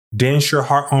Dance Your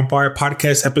Heart on Fire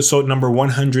podcast, episode number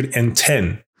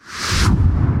 110.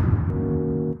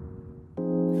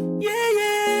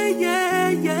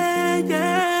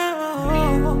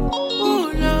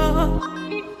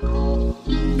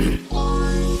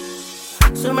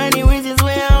 So many reasons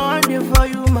why I want it for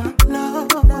you, my love.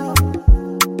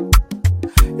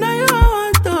 Now you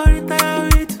want to retire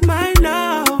with my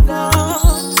love.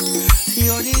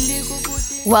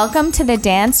 Welcome to the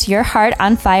Dance Your Heart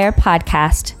on Fire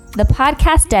podcast, the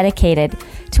podcast dedicated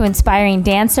to inspiring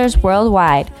dancers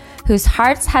worldwide whose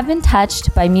hearts have been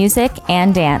touched by music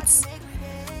and dance.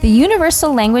 The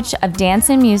universal language of dance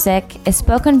and music is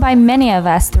spoken by many of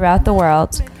us throughout the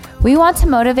world. We want to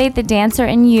motivate the dancer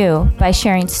in you by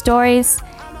sharing stories,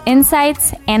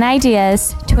 insights, and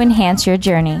ideas to enhance your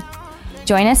journey.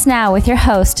 Join us now with your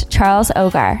host, Charles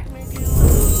Ogar.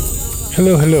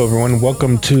 Hello, everyone.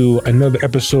 Welcome to another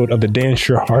episode of the Dance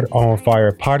Your Heart on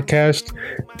Fire podcast.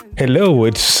 Hello,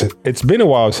 it's been a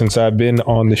while since I've been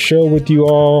on the show with you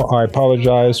all. I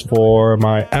apologize for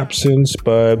my absence,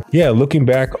 but yeah, looking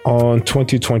back on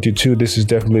 2022, this has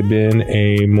definitely been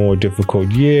a more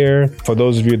difficult year. For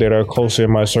those of you that are closer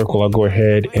in my circle, I'll go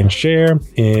ahead and share.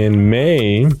 In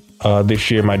May,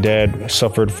 this year, my dad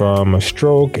suffered from a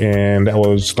stroke, and that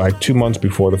was like 2 months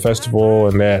before the festival,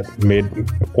 and that made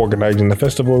organizing the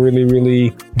festival really,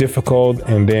 really difficult.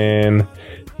 And then,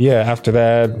 after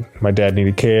that, my dad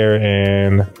needed care,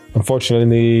 and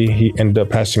unfortunately, he ended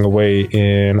up passing away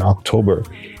in October.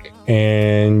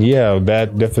 And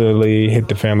that definitely hit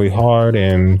the family hard.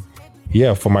 And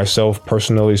for myself,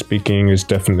 personally speaking, it's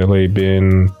definitely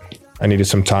been... I needed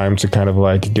some time to kind of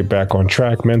like get back on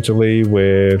track mentally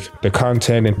with the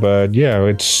content. But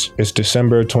it's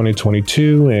December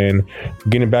 2022 and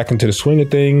getting back into the swing of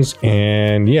things.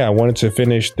 And I wanted to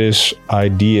finish this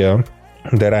idea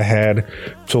that I had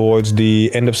towards the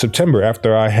end of September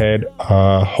after I had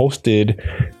hosted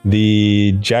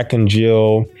the Jack and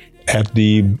Jill at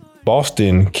the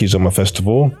Boston Kizomba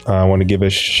Festival. I want to give a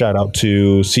shout out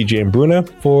to CJ and Bruna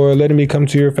for letting me come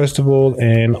to your festival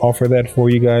and offer that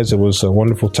for you guys. It was a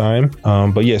wonderful time.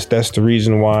 But yes, that's the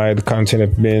reason why the content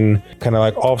have been kind of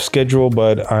like off schedule,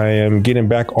 but I am getting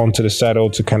back onto the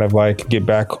saddle to kind of like get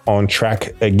back on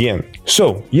track again.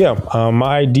 So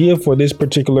my idea for this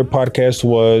particular podcast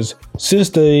was, since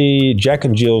the Jack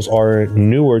and Jills are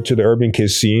newer to the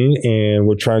Urbankiz scene and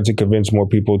we're trying to convince more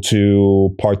people to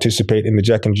participate in the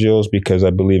Jack and Jill because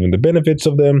I believe in the benefits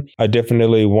of them, I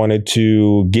definitely wanted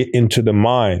to get into the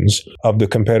minds of the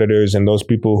competitors and those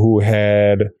people who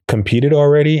had competed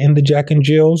already in the Jack and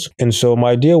Jills. And so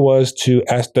my idea was to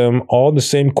ask them all the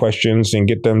same questions and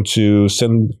get them to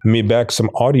send me back some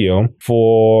audio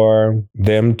for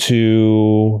them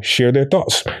to share their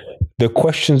thoughts. The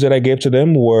questions that I gave to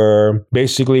them were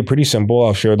basically pretty simple.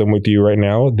 I'll share them with you right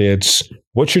now. It's,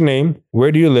 what's your name?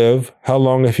 Where do you live? How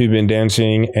long have you been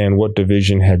dancing? And what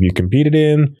division have you competed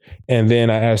in? And then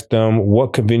I asked them,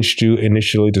 what convinced you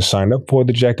initially to sign up for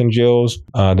the Jack and Jills?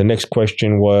 The next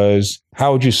question was,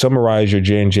 how would you summarize your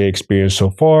J&J experience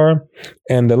so far?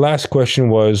 And the last question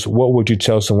was, what would you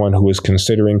tell someone who is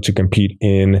considering to compete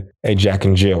in a Jack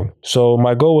and Jill? So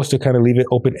my goal was to kind of leave it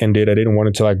open-ended. I didn't want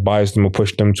it to like bias them or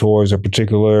push them towards a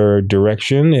particular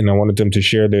direction. And I wanted them to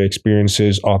share their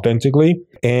experiences authentically.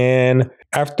 And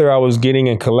after I was getting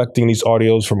and collecting these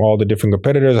audios from all the different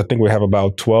competitors, I think we have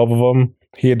about 12 of them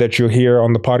here that you'll hear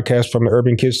on the podcast from the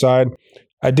Urbankiz side.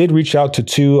 I did reach out to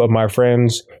two of my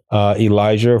friends,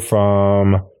 Elijah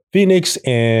from Phoenix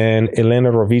and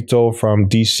Elena Rovito from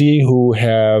DC, who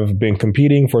have been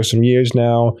competing for some years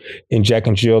now in Jack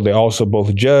and Jill. They also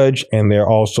both judge, and they're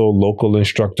also local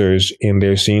instructors in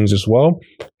their scenes as well.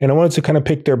 And I wanted to kind of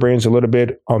pick their brains a little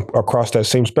bit across that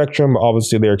same spectrum.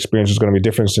 Obviously, their experience is going to be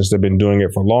different since they've been doing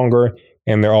it for longer.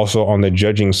 And they're also on the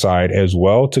judging side as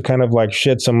well, to kind of like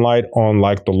shed some light on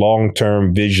like the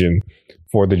long-term vision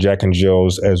for the Jack and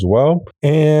Jills as well.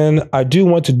 And I do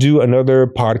want to do another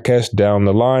podcast down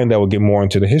the line that will get more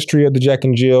into the history of the Jack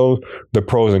and Jill, the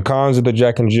pros and cons of the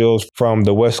Jack and Jills, from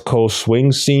the West Coast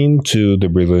swing scene to the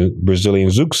Brazilian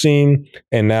Zouk scene,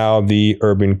 and now the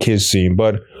Urbankiz scene.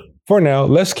 But for now,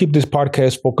 let's keep this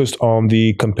podcast focused on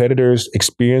the competitors'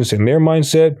 experience and their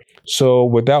mindset. So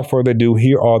without further ado,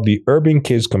 here are the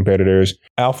Urbankiz competitors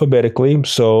alphabetically.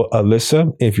 So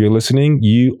Alyssa, if you're listening,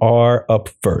 you are up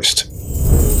first.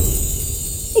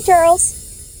 Hey,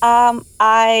 Charles.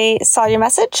 I saw your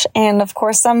message, and of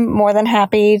course, I'm more than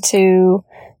happy to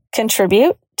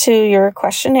contribute to your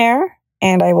questionnaire,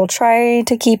 and I will try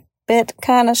to keep it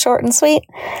kind of short and sweet.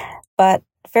 But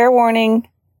fair warning,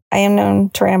 I am known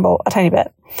to ramble a tiny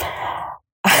bit.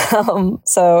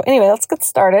 So anyway, let's get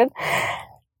started.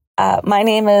 My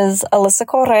name is Alyssa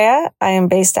Correa. I am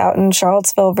based out in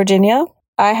Charlottesville, Virginia.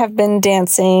 I have been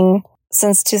dancing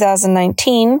since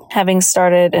 2019, having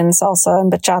started in salsa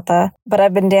and bachata, but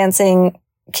I've been dancing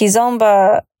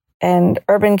kizomba and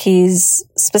Urbankiz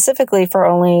specifically for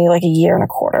only like a year and a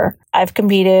quarter. I've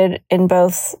competed in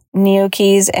both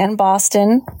Neo-Keys and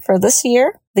Boston for this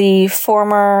year, the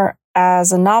former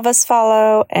as a novice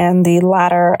follow and the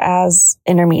latter as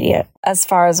intermediate. As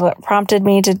far as what prompted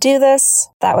me to do this,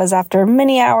 that was after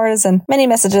many hours and many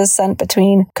messages sent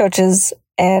between coaches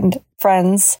and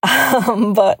friends.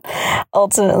 But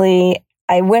ultimately,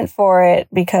 I went for it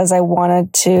because I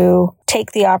wanted to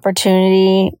take the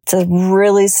opportunity to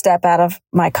really step out of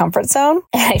my comfort zone.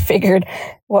 And I figured,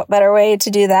 what better way to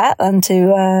do that than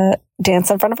to dance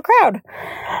in front of a crowd?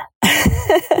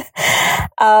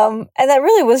 And that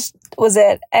really was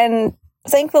it. And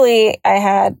thankfully,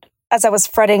 as I was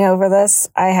fretting over this,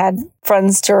 I had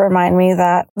friends to remind me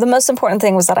that the most important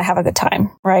thing was that I have a good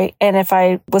time, right? And if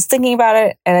I was thinking about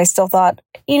it and I still thought,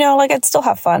 I'd still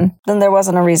have fun, then there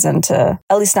wasn't a reason to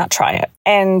at least not try it.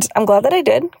 And I'm glad that I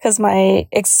did, because my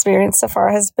experience so far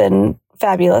has been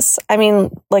fabulous. I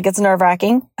mean, it's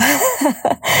nerve-wracking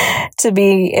to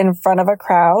be in front of a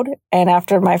crowd. And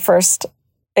after my first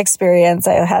experience,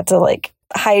 I had to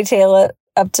hightail it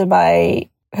up to my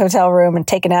hotel room and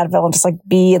take an Advil and just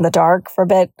be in the dark for a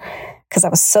bit, because I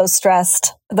was so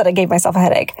stressed that I gave myself a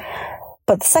headache.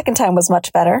 But the second time was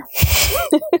much better.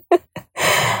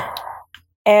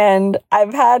 And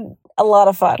I've had a lot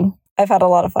of fun.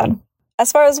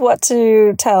 As far as what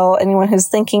to tell anyone who's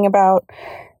thinking about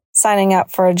signing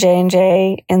up for a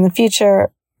J&J in the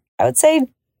future, I would say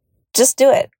just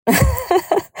do it.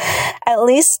 At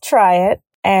least try it.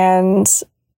 And,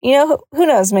 who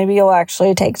knows, maybe you'll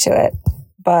actually take to it.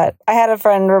 But I had a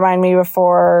friend remind me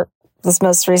before this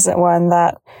most recent one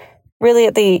that really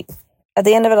at the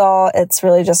end of it all, it's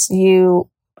really just you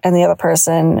and the other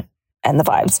person and the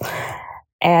vibes.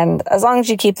 And as long as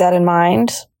you keep that in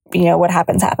mind, what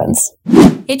happens.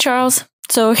 Hey, Charles.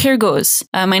 So here goes.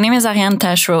 My name is Ariane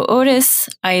Tachereau Otis.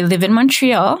 I live in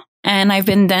Montreal, and I've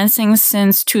been dancing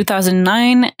since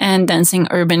 2009 and dancing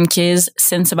Urbankiz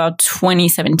since about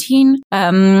 2017.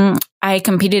 I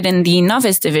competed in the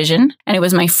novice division, and it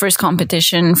was my first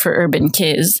competition for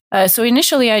Urbankiz. So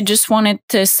initially, I just wanted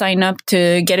to sign up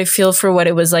to get a feel for what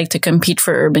it was like to compete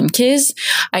for Urbankiz.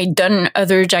 I'd done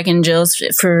other Jack and Jills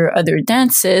for other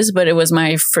dances, but it was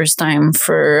my first time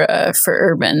for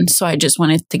Urban. So I just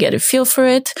wanted to get a feel for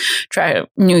it, try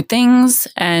new things,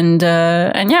 and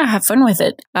yeah, have fun with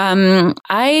it.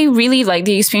 I really like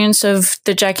the experience of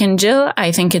the Jack and Jill.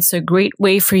 I think it's a great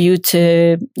way for you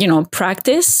to,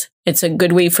 practice. It's a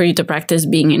good way for you to practice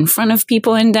being in front of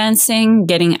people and dancing,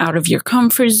 getting out of your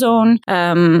comfort zone.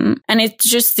 And it's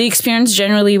just, the experience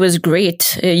generally was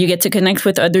great. You get to connect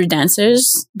with other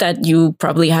dancers that you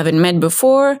probably haven't met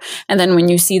before. And then when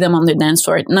you see them on the dance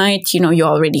floor at night, you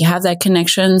already have that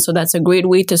connection. So that's a great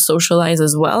way to socialize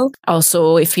as well.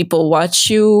 Also, if people watch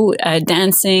you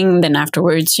dancing, then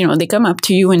afterwards, they come up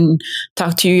to you and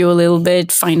talk to you a little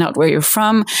bit, find out where you're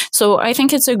from. So I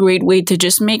think it's a great way to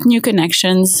just make new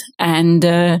connections. And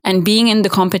being in the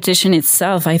competition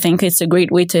itself, I think it's a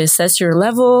great way to assess your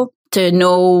level, to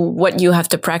know what you have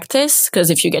to practice.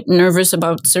 Because if you get nervous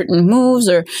about certain moves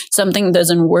or something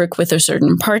doesn't work with a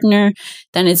certain partner,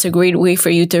 then it's a great way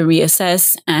for you to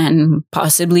reassess and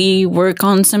possibly work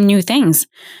on some new things.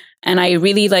 And I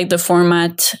really like the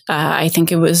format. I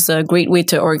think it was a great way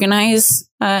to organize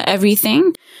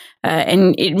everything.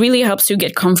 And it really helps you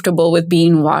get comfortable with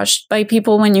being watched by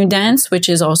people when you dance, which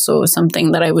is also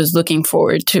something that I was looking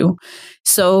forward to.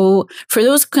 So for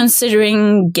those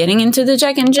considering getting into the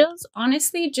Jack and Jills,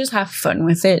 honestly, just have fun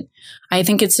with it. I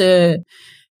think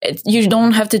you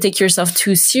don't have to take yourself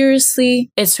too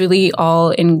seriously. It's really all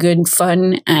in good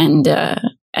fun, and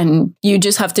you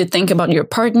just have to think about your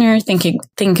partner,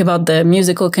 think about the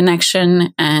musical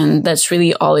connection. And that's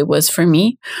really all it was for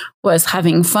me, was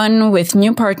having fun with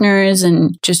new partners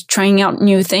and just trying out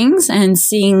new things and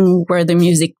seeing where the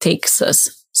music takes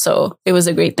us. So it was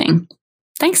a great thing.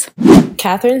 Thanks.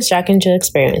 Catherine's Jack and Jill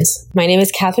Experience. My name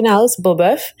is Catherine Alice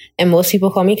Bobeuf, and most people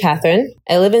call me Catherine.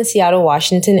 I live in Seattle,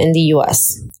 Washington, in the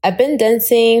U.S. I've been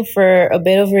dancing for a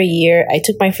bit over a year. I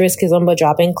took my first Kizomba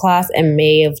drop-in class in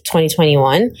May of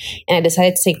 2021, and I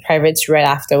decided to take privates right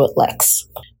after with Lex.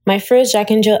 My first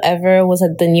Jack and Jill ever was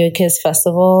at the New Kids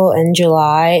Festival in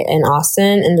July in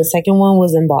Austin, and the second one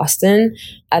was in Boston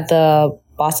at the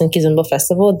Boston Kizomba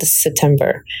Festival this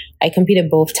September. I competed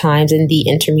both times in the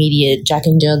intermediate Jack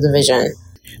and Jill division.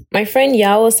 My friend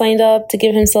Yao signed up to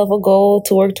give himself a goal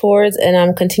to work towards, and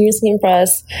I'm continuously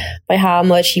impressed by how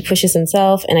much he pushes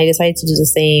himself, and I decided to do the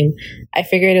same. I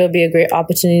figured it would be a great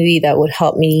opportunity that would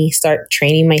help me start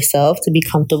training myself to be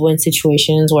comfortable in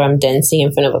situations where I'm dancing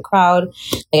in front of a crowd.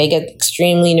 Like, I get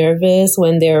extremely nervous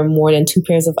when there are more than two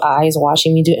pairs of eyes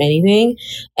watching me do anything,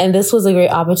 and this was a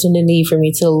great opportunity for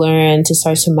me to learn to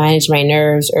start to manage my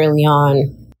nerves early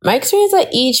on. My experience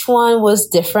at each one was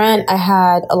different. I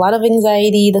had a lot of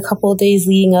anxiety the couple of days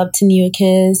leading up to New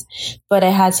Urbankiz, but I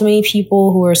had so many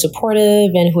people who were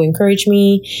supportive and who encouraged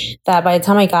me that by the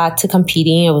time I got to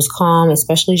competing, I was calm,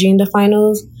 especially during the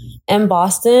finals. In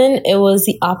Boston, it was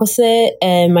the opposite,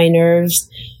 and my nerves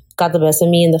got the best of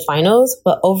me in the finals.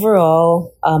 But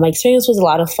overall, my experience was a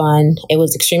lot of fun. It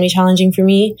was extremely challenging for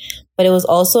me, but it was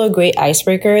also a great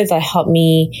icebreaker that helped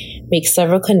me make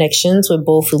several connections with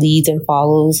both leads and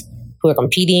follows who are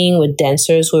competing, with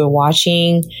dancers who are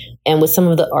watching, and with some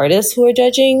of the artists who are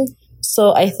judging.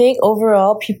 So I think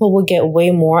overall, people will get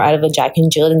way more out of a Jack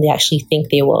and Jill than they actually think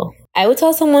they will. I would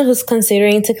tell someone who's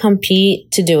considering to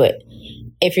compete to do it.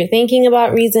 If you're thinking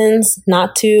about reasons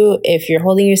not to, if you're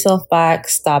holding yourself back,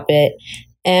 stop it.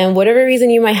 And whatever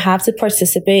reason you might have to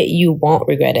participate, you won't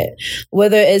regret it.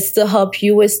 Whether it's to help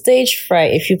you with stage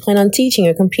fright, if you plan on teaching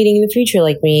or competing in the future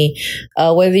like me,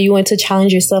 whether you want to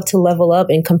challenge yourself to level up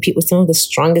and compete with some of the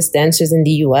strongest dancers in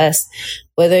the US,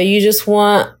 whether you just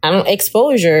want,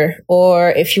 exposure, or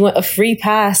if you want a free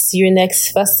pass to your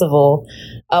next festival,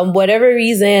 whatever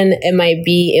reason it might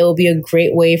be, it will be a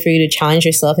great way for you to challenge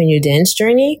yourself in your dance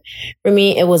journey. For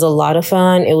me, it was a lot of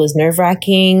fun. It was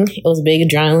nerve-wracking. It was a big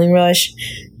adrenaline rush.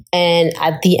 And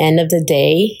at the end of the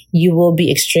day, you will be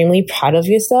extremely proud of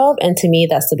yourself. And to me,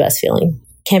 that's the best feeling.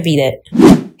 Can't beat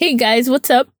it. Hey guys, what's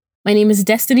up? My name is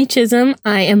Destiny Chisholm.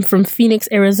 I am from Phoenix,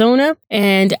 Arizona,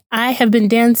 and I have been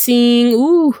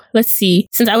dancing,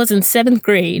 since I was in 7th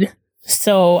grade.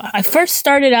 So I first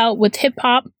started out with hip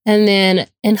hop, and then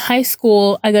in high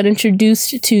school, I got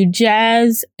introduced to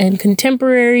jazz and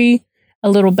contemporary, a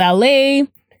little ballet.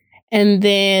 And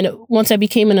then once I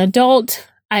became an adult,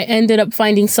 I ended up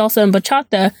finding salsa and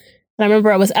bachata. And I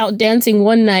remember I was out dancing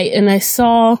one night and I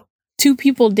saw two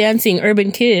people dancing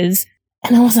Urbankiz.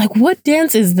 And I was like, what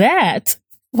dance is that?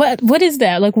 What is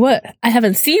that? Like, what? I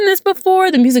haven't seen this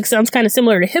before. The music sounds kind of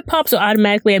similar to hip hop. So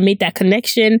automatically I made that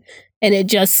connection. And it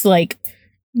just like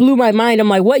blew my mind. I'm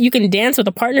like, what? You can dance with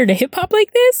a partner to hip hop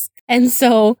like this? And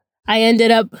so I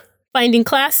ended up finding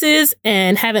classes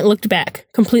and haven't looked back.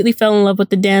 Completely fell in love with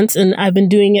the dance. And I've been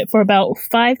doing it for about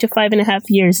 5 to 5.5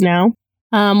 years now.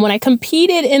 When I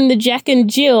competed in the Jack and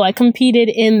Jill, I competed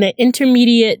in the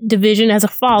intermediate division as a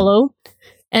follow.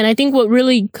 And I think what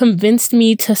really convinced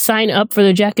me to sign up for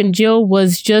the Jack and Jill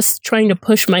was just trying to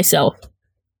push myself.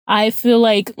 I feel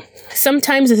like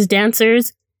sometimes as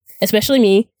dancers, especially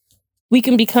me, we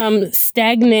can become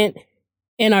stagnant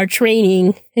in our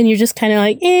training, and you're just kind of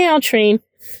like, I'll train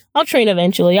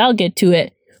eventually, I'll get to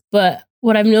it. But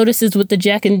what I've noticed is with the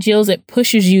Jack and Jills, it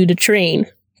pushes you to train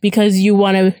because you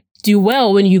want to do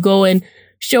well when you go and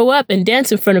show up and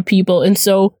dance in front of people. And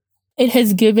so it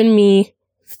has given me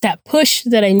that push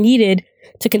that I needed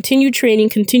to continue training,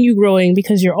 continue growing,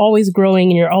 because you're always growing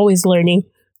and you're always learning,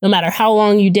 no matter how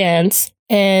long you dance.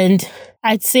 And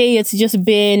I'd say it's just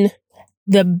been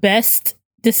the best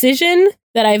decision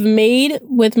that I've made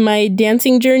with my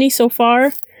dancing journey so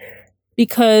far,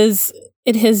 because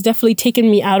it has definitely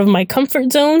taken me out of my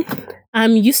comfort zone.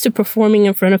 I'm used to performing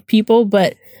in front of people,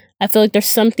 but I feel like there's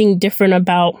something different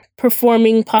about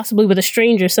performing possibly with a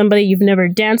stranger, somebody you've never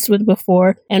danced with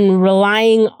before, and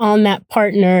relying on that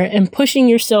partner and pushing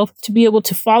yourself to be able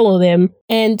to follow them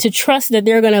and to trust that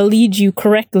they're going to lead you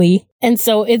correctly. And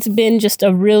so it's been just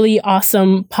a really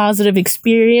awesome, positive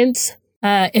experience.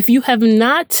 If you have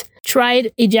not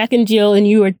tried a Jack and Jill and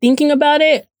you are thinking about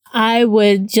it, I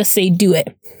would just say do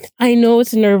it. I know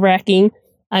it's nerve-wracking.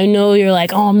 I know you're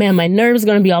like, oh man, my nerves are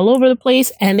going to be all over the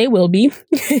place, and they will be,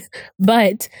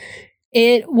 but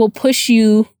it will push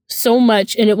you so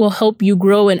much and it will help you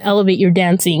grow and elevate your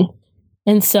dancing.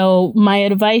 And so my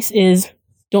advice is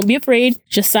don't be afraid.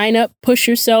 Just sign up, push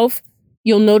yourself.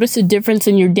 You'll notice a difference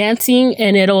in your dancing,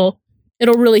 and it'll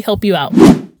really help you out.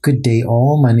 Good day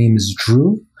all. My name is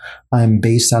Drew. I'm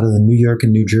based out of the New York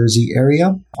and New Jersey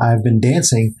area. I've been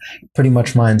dancing pretty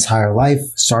much my entire life,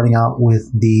 starting out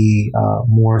with the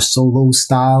more solo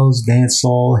styles,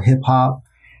 dancehall, hip hop,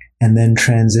 and then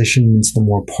transitioned into the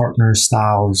more partner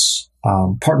styles,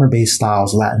 partner-based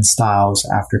styles, Latin styles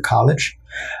after college.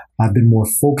 I've been more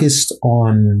focused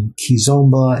on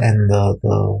kizomba and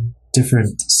the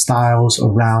different styles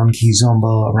around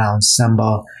kizomba, around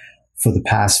semba for the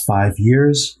past 5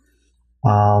 years.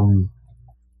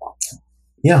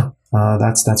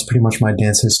 That's pretty much my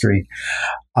dance history.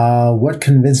 What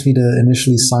convinced me to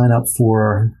initially sign up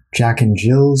for Jack and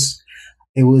Jill's?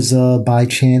 It was a by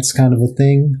chance kind of a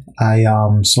thing. I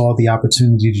saw the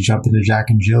opportunity to jump into Jack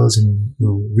and Jill's and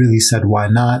really said, why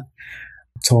not?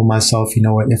 Told myself, you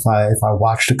know what, if I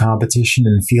watched a competition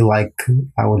and feel like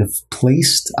I would have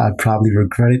placed, I'd probably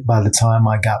regret it by the time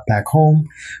I got back home.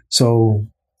 So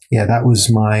yeah, that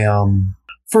was my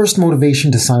first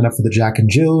motivation to sign up for the Jack and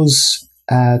Jill's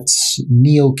at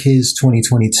NeoKiz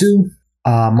 2022.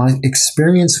 My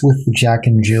experience with the Jack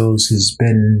and Jill's has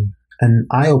been an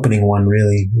eye-opening one,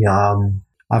 really.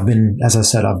 As I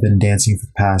said, I've been dancing for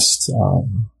the past,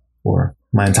 or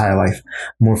my entire life,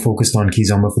 more focused on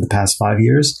Kizomba for the past 5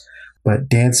 years. But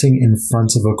dancing in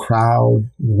front of a crowd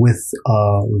with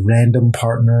a random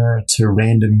partner to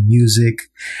random music,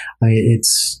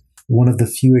 it's one of the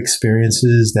few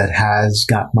experiences that has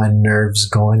got my nerves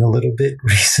going a little bit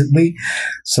recently.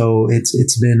 So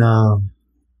it's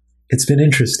been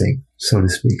interesting, so to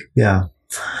speak. Yeah,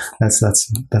 that's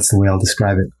the way I'll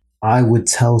describe it. I would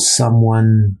tell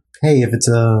someone, hey, if it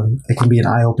can be an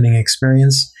eye-opening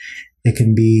experience. It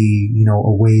can be,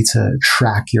 a way to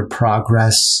track your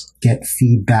progress, get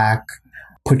feedback,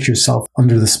 put yourself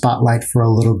under the spotlight for a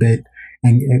little bit,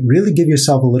 and really give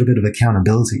yourself a little bit of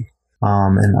accountability.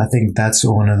 And I think that's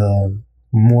one of the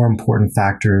more important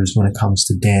factors when it comes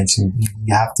to dancing.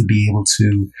 You have to be able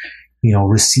to,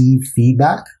 receive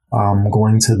feedback,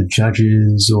 going to the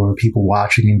judges or people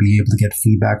watching and be able to get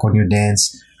feedback on your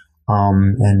dance,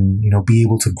 and, be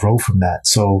able to grow from that.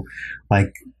 So,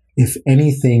 if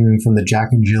anything from the Jack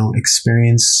and Jill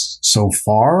experience so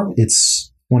far, it's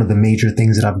one of the major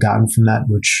things that I've gotten from that,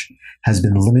 which has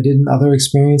been limited in other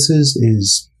experiences,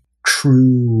 is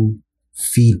true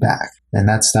feedback. And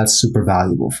that's super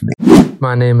valuable for me.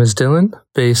 My name is Dylan,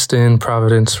 based in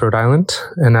Providence, Rhode Island,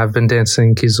 and I've been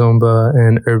dancing Kizomba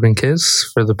and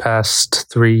Urbankiz for the past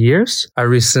 3 years. I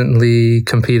recently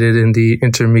competed in the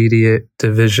intermediate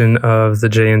division of the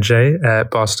J&J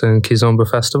at Boston Kizomba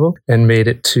Festival and made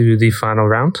it to the final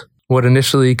round. What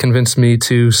initially convinced me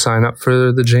to sign up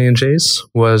for the J&Js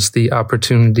was the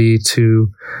opportunity to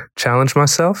challenge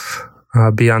myself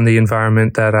beyond the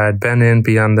environment that I had been in,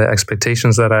 beyond the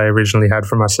expectations that I originally had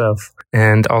for myself,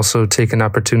 and also take an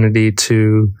opportunity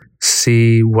to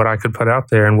see what I could put out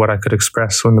there and what I could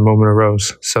express when the moment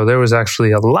arose. So there was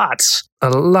actually a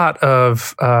lot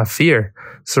of fear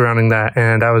surrounding that,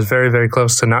 and I was very, very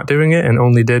close to not doing it, and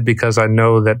only did because I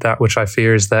know that which I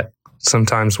fear is that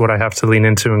sometimes what I have to lean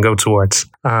into and go towards,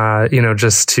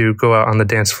 just to go out on the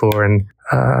dance floor and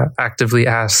actively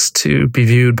asked to be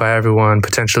viewed by everyone,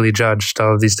 potentially judged,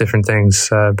 all of these different things.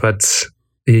 But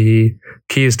the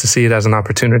key is to see it as an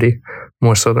opportunity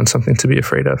more so than something to be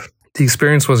afraid of. The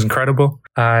experience was incredible.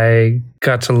 I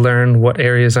got to learn what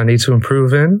areas I need to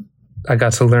improve in. I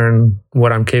got to learn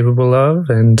what I'm capable of.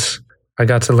 And I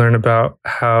got to learn about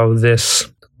how this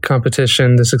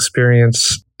competition, this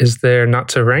experience is there not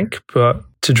to rank, but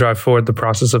to drive forward the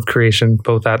process of creation,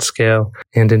 both at scale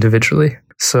and individually.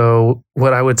 So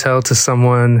what I would tell to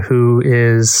someone who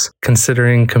is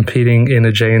considering competing in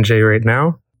a J&J right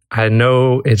now, I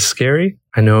know it's scary.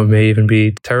 I know it may even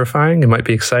be terrifying. It might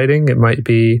be exciting. It might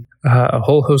be a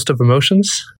whole host of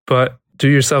emotions, but do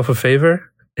yourself a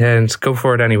favor and go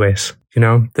for it anyways.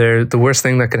 The worst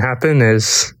thing that can happen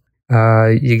is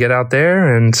you get out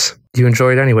there and you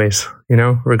enjoy it anyways,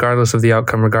 regardless of the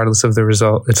outcome, regardless of the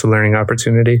result. It's a learning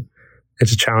opportunity.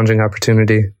 It's a challenging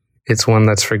opportunity. It's one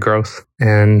that's for growth,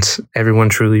 and everyone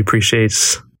truly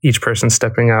appreciates each person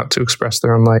stepping out to express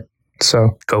their own light.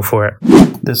 So go for it.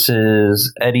 This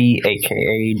is Eddie,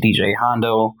 aka DJ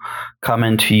Hondo,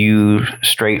 coming to you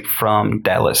straight from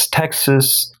Dallas,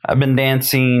 Texas. I've been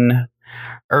dancing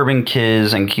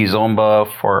Urbankiz and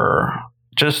Kizomba for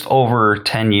just over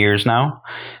 10 years now.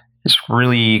 It's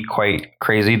really quite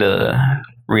crazy to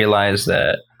realize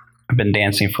that I've been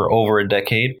dancing for over a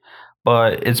decade.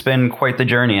 But it's been quite the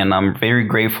journey, and I'm very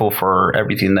grateful for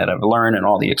everything that I've learned and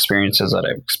all the experiences that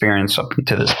I've experienced up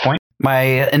to this point.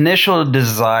 My initial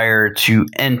desire to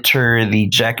enter the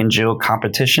Jack and Jill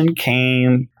competition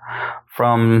came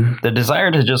from the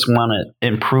desire to just want to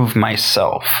improve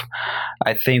myself.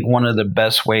 I think one of the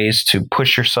best ways to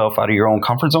push yourself out of your own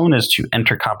comfort zone is to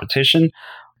enter competition,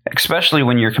 especially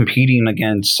when you're competing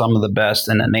against some of the best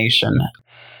in the nation.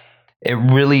 It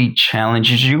really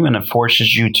challenges you and it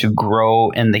forces you to grow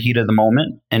in the heat of the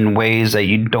moment in ways that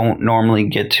you don't normally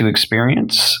get to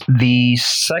experience. The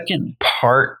second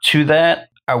part to that,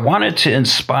 I wanted to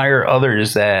inspire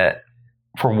others that,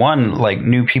 for one, like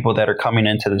new people that are coming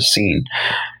into the scene.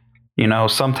 You know,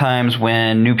 sometimes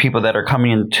when new people that are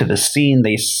coming into the scene,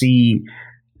 they see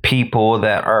people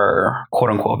that are quote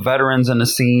unquote veterans in the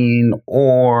scene,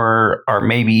 or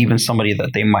maybe even somebody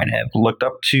that they might have looked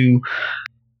up to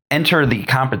enter the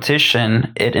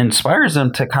competition. It inspires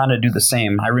them to kind of do the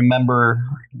same. I remember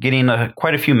getting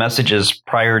quite a few messages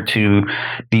prior to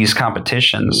these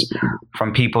competitions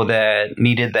from people that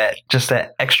needed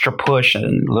that extra push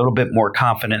and a little bit more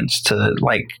confidence to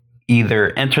like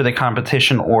either enter the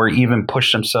competition or even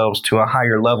push themselves to a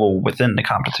higher level within the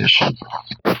competition.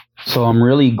 So I'm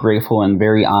really grateful and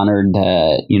very honored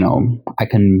that, you know, I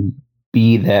can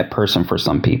be that person for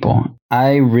some people.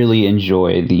 I really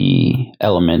enjoy the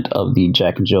element of the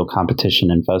Jack and Jill competition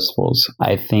and festivals.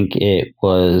 I think it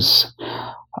was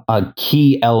a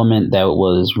key element that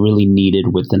was really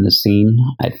needed within the scene.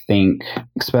 I think,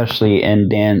 especially in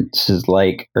dances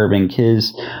like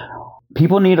Urbankiz,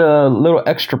 people need a little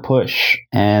extra push,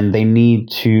 and they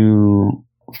need to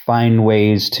find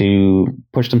ways to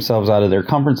push themselves out of their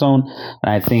comfort zone.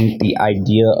 And I think the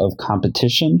idea of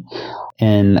competition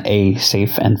in a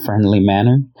safe and friendly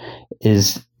manner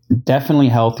is definitely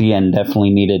healthy and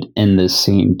definitely needed in this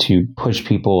scene to push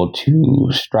people to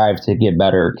strive to get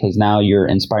better, because now you're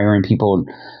inspiring people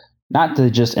not to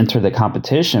just enter the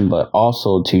competition, but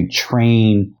also to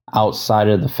train outside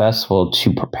of the festival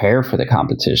to prepare for the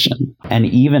competition. And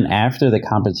even after the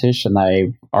competition,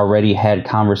 I already had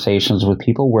conversations with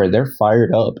people where they're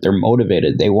fired up, they're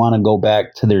motivated, they want to go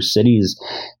back to their cities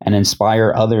and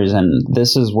inspire others. And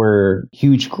this is where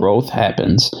huge growth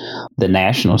happens, the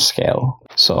national scale.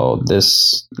 So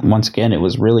this, once again, it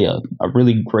was really a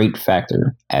really great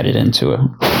factor added into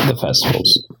the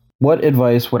festivals. What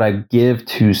advice would I give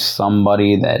to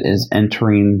somebody that is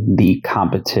entering the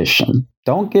competition?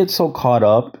 Don't get so caught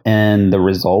up in the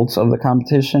results of the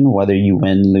competition, whether you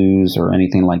win, lose, or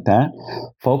anything like that.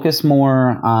 Focus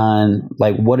more on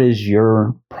like what is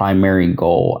your primary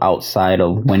goal outside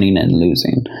of winning and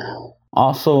losing.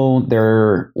 Also,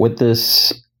 with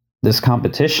this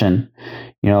competition,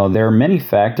 you know, there are many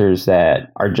factors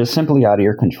that are just simply out of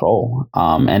your control.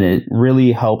 And it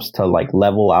really helps to like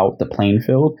level out the playing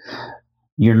field.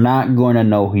 You're not going to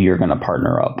know who you're going to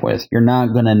partner up with. You're not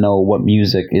going to know what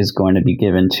music is going to be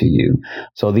given to you.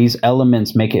 So these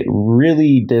elements make it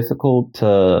really difficult to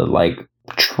like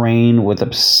train with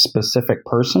a specific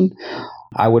person.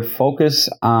 I would focus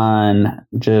on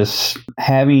just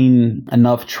having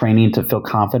enough training to feel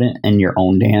confident in your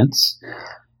own dance.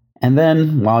 And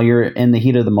then while you're in the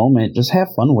heat of the moment, just have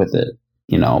fun with it.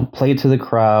 You know, play to the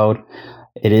crowd.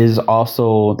 It is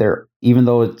also there, even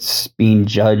though it's being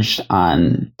judged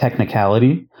on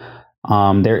technicality,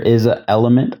 there is an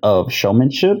element of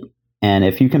showmanship. And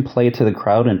if you can play to the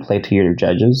crowd and play to your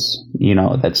judges, you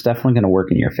know, that's definitely going to work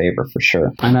in your favor for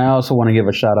sure. And I also want to give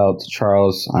a shout out to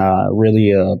Charles.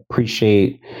 Really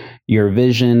appreciate your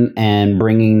vision and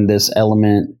bringing this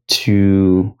element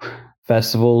to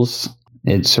festivals.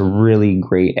 It's a really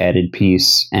great added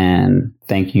piece, and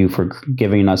thank you for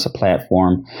giving us a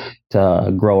platform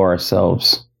to grow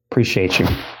ourselves. Appreciate you.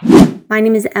 My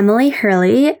name is Emily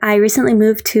Hurley. I recently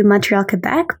moved to Montreal,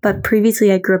 Quebec, but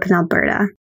previously I grew up in Alberta.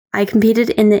 I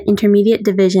competed in the intermediate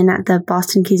division at the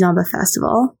Boston Kizomba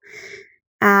Festival.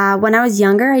 When I was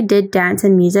younger, I did dance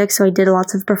and music, so I did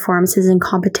lots of performances and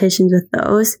competitions with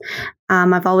those.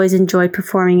 I've always enjoyed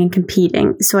performing and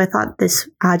competing, so I thought this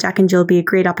Jack and Jill would be a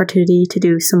great opportunity to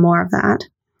do some more of that.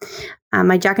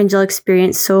 My Jack and Jill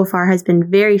experience so far has been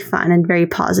very fun and very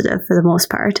positive for the most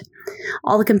part.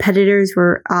 All the competitors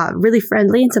were really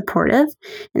friendly and supportive,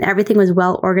 and everything was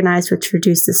well organized, which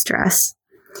reduced the stress.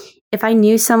 If I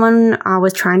knew someone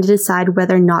was trying to decide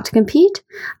whether or not to compete,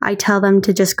 I tell them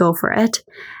to just go for it.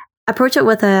 Approach it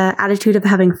with an attitude of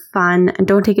having fun and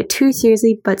don't take it too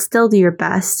seriously, but still do your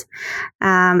best.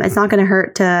 It's not going to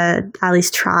hurt to at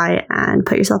least try and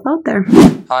put yourself out there.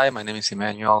 Hi, my name is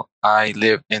Emmanuel. I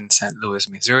live in St. Louis,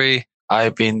 Missouri.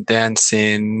 I've been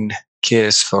dancing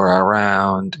KISS for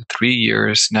around 3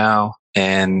 years now,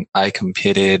 and I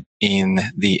competed in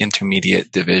the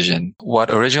intermediate division. What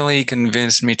originally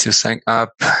convinced me to sign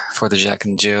up for the Jack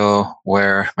and Jill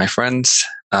were my friends.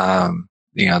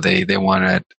 They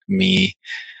wanted me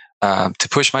to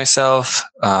push myself,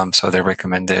 so they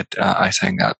recommended I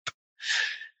sign up.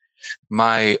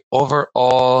 My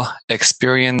overall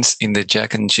experience in the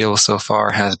Jack and Jill so far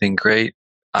has been great.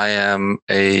 I am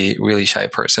a really shy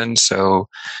person, so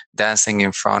dancing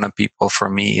in front of people for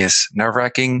me is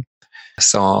nerve-wracking.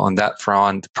 So on that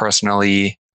front,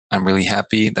 personally, I'm really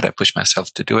happy that I pushed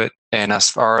myself to do it. And as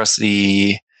far as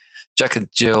the Jack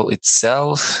and Jill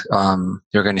itself, the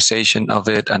organization of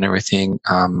it and everything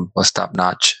was top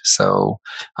notch. So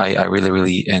I really,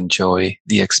 really enjoy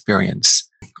the experience.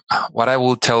 What I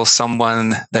will tell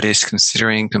someone that is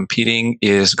considering competing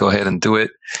is go ahead and do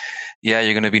it. Yeah,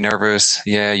 you're going to be nervous.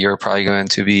 Yeah, you're probably going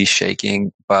to be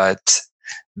shaking, but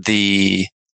the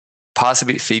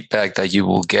positive feedback that you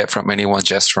will get from anyone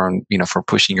just from, for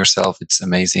pushing yourself, it's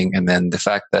amazing. And then the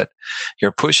fact that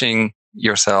you're pushing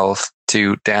yourself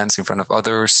to dance in front of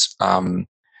others,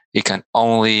 it can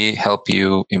only help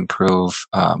you improve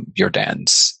your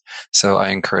dance. So I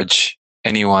encourage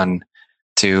anyone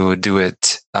to do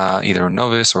it, either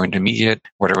novice or intermediate,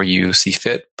 whatever you see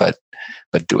fit, but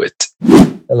do it.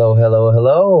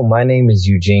 Hello. My name is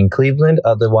Eugene Cleveland,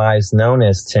 otherwise known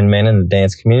as Tin Man in the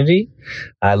dance community.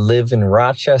 I live in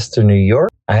Rochester, New York.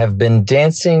 I have been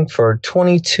dancing for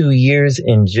 22 years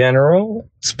in general,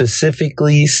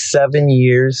 specifically 7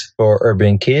 years for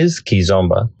Urbankiz,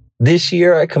 Kizomba. This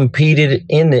year, I competed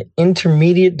in the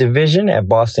intermediate division at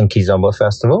Boston Kizomba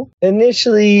Festival.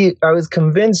 Initially, I was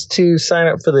convinced to sign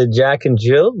up for the Jack and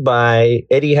Jill by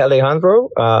Eddie Alejandro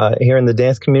here in the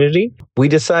dance community. We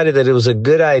decided that it was a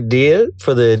good idea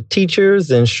for the teachers,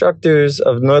 the instructors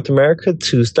of North America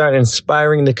to start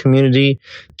inspiring the community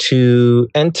to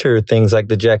enter things like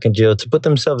the Jack and Jill, to put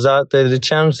themselves out there, to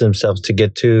challenge themselves to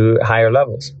get to higher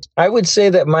levels. I would say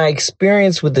that my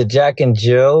experience with the Jack and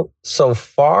Jill so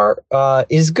far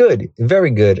is good,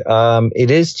 very good. It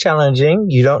is challenging.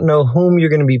 You don't know whom you're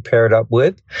going to be paired up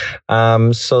with.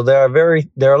 So there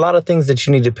are a lot of things that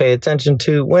you need to pay attention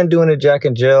to when doing a Jack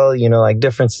and Jill, like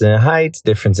differences in heights,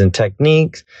 difference in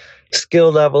techniques,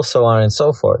 skill level, so on and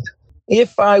so forth.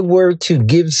 If I were to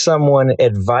give someone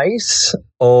advice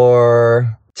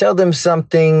or tell them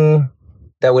something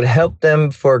that would help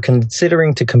them for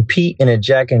considering to compete in a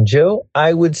Jack and Jill,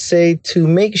 I would say to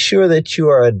make sure that you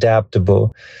are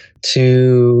adaptable,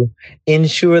 to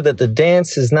ensure that the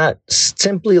dance is not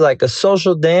simply like a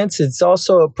social dance, it's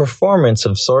also a performance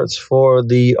of sorts for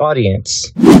the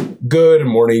audience. Good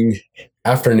morning,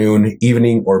 afternoon,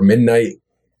 evening, or midnight,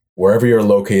 wherever you're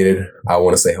located. I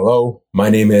want to say hello. My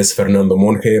name is Fernando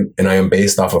Monge, and I am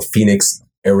based off of Phoenix,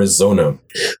 Arizona.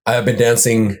 I have been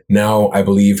dancing now, I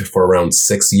believe, for around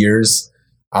 6 years.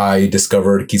 I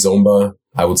discovered Kizomba,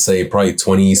 I would say probably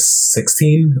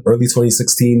 2016, early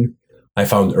 2016. I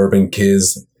found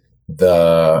Urbankiz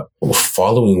the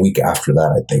following week after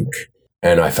that, I think.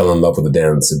 And I fell in love with the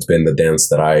dance. It's been the dance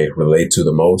that I relate to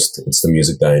the most. It's the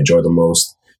music that I enjoy the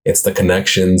most. It's the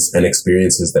connections and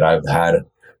experiences that I've had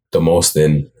the most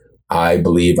in. I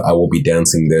believe I will be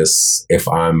dancing this if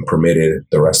I'm permitted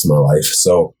the rest of my life.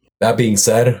 So that being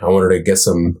said, I wanted to get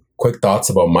some quick thoughts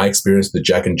about my experience with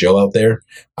Jack and Jill out there.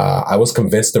 I was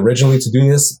convinced originally to do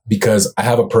this because I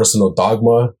have a personal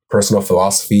dogma, personal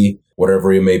philosophy,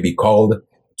 whatever it may be called,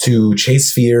 to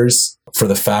chase fears for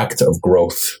the fact of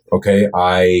growth. Okay.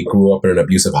 I grew up in an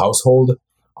abusive household.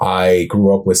 I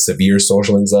grew up with severe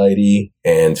social anxiety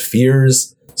and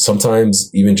fears,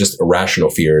 sometimes even just irrational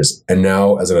fears. And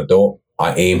now as an adult,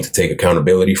 I aim to take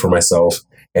accountability for myself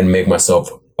and make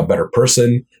myself a better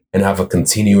person and have a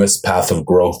continuous path of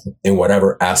growth in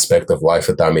whatever aspect of life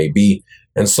that may be.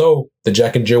 And so the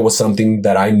Jack and Jill was something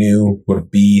that I knew would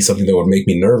be something that would make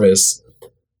me nervous.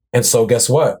 And so guess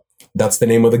what? That's the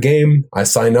name of the game. I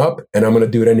sign up and I'm going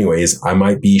to do it anyways. I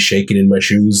might be shaking in my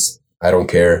shoes. I don't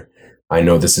care. I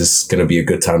know this is going to be a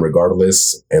good time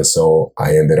regardless. And so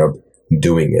I ended up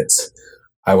doing it.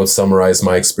 I would summarize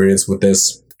my experience with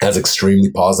this as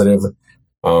extremely positive.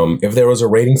 If there was a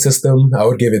rating system, I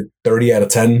would give it 30 out of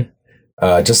 10.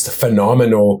 Just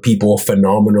phenomenal people,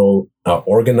 phenomenal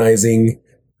organizing,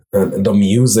 the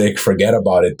music, forget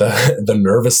about it. The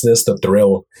nervousness, the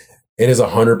thrill, it is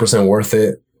 100% worth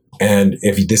it. And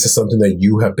if this is something that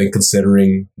you have been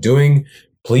considering doing,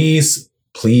 please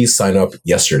sign up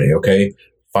yesterday, okay?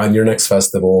 Find your next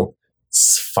festival,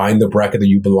 find the bracket that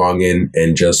you belong in,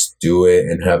 and just do it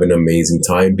and have an amazing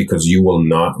time because you will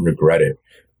not regret it.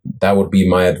 That would be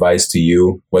my advice to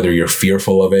you, whether you're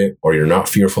fearful of it or you're not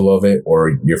fearful of it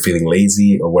or you're feeling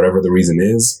lazy or whatever the reason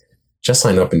is. Just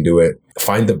sign up and do it.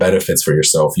 Find the benefits for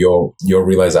yourself. You'll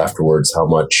realize afterwards how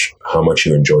much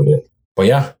you enjoyed it. But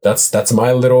yeah, that's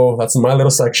my little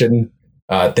section.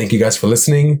 Thank you guys for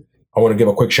listening. I want to give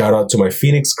a quick shout out to my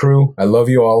Phoenix crew. I love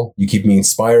you all. You keep me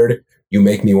inspired. You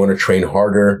make me want to train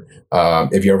harder.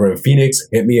 If you're ever in Phoenix,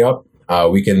 hit me up.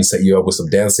 We can set you up with some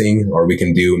dancing or we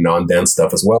can do non-dance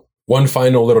stuff as well. One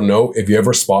final little note, if you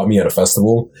ever spot me at a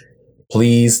festival,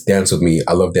 please dance with me.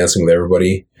 I love dancing with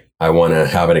everybody. I want to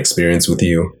have an experience with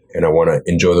you and I want to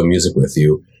enjoy the music with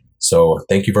you. So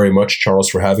thank you very much, Charles,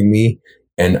 for having me.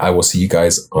 and I will see you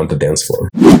guys on the dance floor.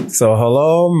 So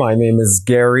hello, my name is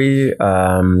Gary,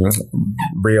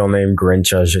 real name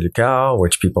Grincha Angelical,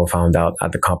 which people found out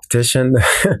at the competition.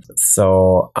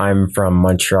 So I'm from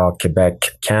Montreal,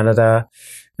 Quebec, Canada,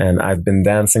 and I've been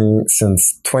dancing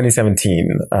since 2017,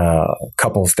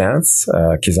 couples dance,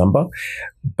 Kizomba,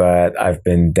 but I've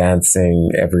been dancing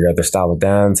every other style of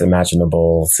dance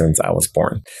imaginable since I was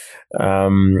born.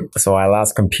 So I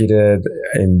last competed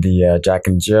in the Jack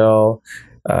and Jill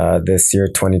this year,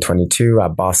 2022,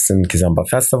 at Boston Kizomba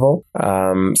Festival.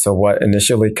 So what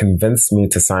initially convinced me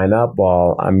to sign up,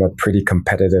 well, I'm a pretty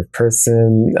competitive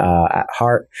person at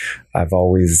heart. I've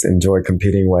always enjoyed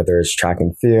competing, whether it's track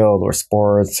and field or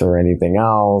sports or anything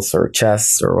else or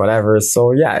chess or whatever.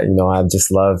 So yeah, I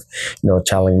just love,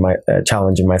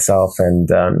 challenging myself and,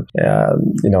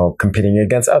 competing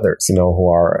against others, who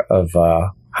are of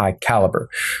high caliber.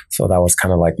 So that was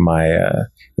kind of like my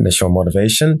initial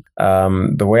motivation.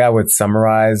 The way I would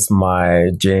summarize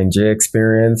my J&J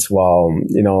experience, well,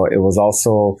 it was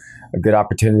also a good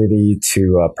opportunity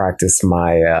to practice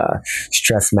my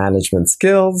stress management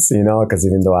skills, because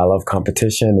even though I love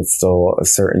competition, it's still a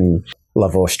certain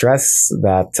level of stress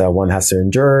that one has to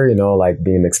endure, like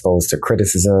being exposed to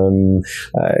criticism,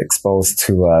 exposed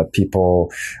to people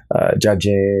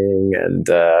judging and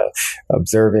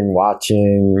observing,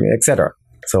 watching, etc.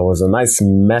 So it was a nice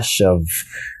mesh of,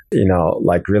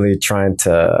 like really trying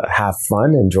to have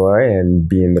fun, enjoy, and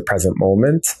be in the present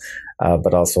moment,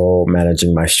 but also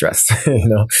managing my stress,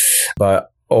 But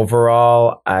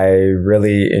overall, I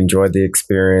really enjoyed the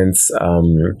experience.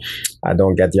 I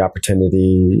don't get the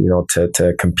opportunity,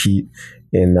 to compete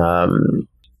in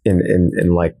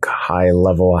like high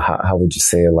level. How would you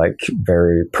say, like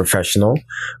very professionally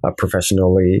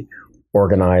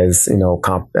organized,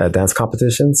 dance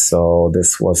competitions. So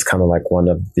this was kind of like one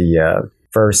of the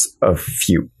first of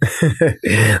few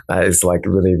that is like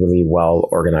really, really well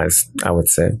organized, I would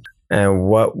say. And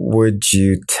what would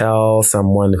you tell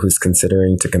someone who's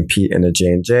considering to compete in a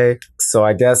J&J? So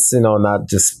I guess,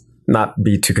 not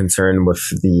be too concerned with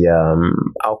the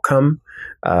outcome,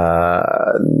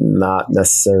 not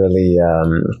necessarily,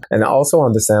 and also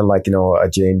understand like, a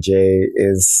J&J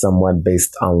is somewhat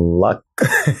based on luck,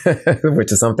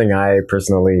 which is something I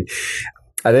personally,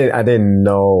 I didn't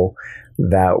know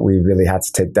that we really had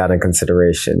to take that in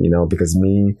consideration, because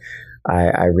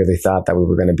I really thought that we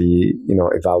were going to be,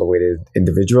 evaluated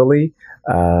individually.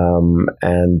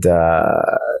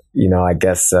 I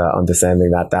guess understanding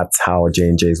that that's how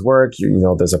J&Js work,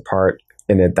 there's a part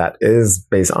in it that is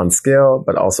based on skill,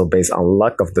 but also based on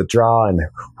luck of the draw and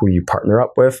who you partner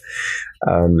up with.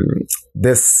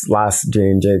 This last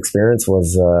J&J experience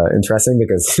was interesting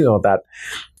because, that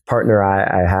partner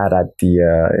I had at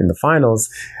in the finals,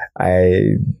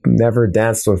 I never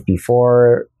danced with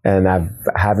before, and I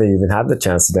haven't even had the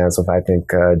chance to dance with, I think,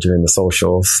 during the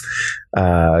socials,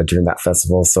 during that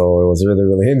festival. So it was really,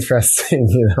 really interesting,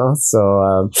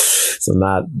 So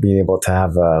not being able to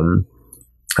have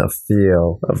a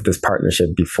feel of this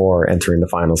partnership before entering the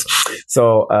finals.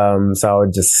 So I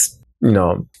would just,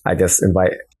 I guess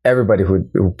invite everybody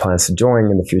who plans to join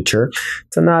in the future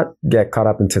to not get caught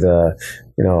up into the,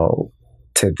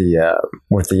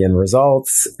 with the end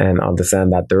results, and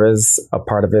understand that there is a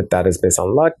part of it that is based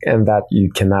on luck and that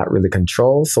you cannot really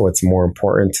control. So it's more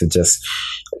important to just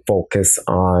focus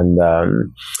on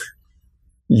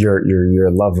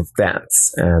your love of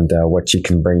dance and what you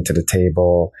can bring to the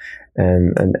table,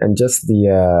 and just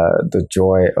the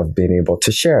joy of being able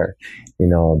to share,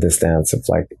 this dance of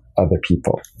like other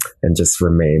people, and just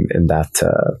remain in that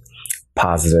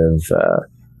positive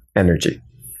energy.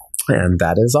 And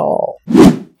that is all.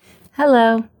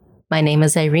 Hello, my name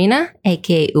is Irina,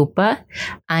 aka Upa.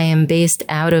 I am based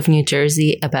out of New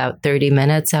Jersey, about 30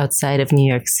 minutes outside of New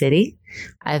York City.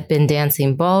 I've been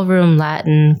dancing ballroom,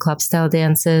 Latin, club style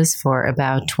dances for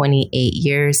about 28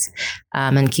 years,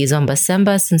 and Kizomba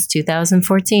Semba since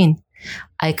 2014.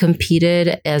 I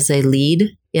competed as a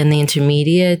lead in the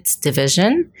intermediate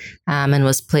division, and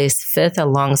was placed 5th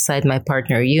alongside my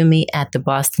partner Yumi at the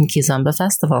Boston Kizomba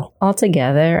Festival.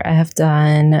 Altogether, I have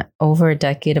done over a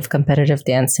decade of competitive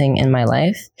dancing in my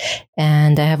life,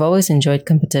 and I have always enjoyed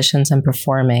competitions and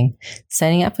performing.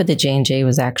 Signing up for the J&J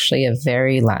was actually a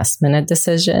very last-minute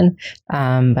decision,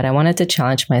 but I wanted to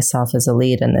challenge myself as a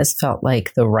lead, and this felt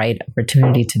like the right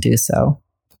opportunity to do so.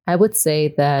 I would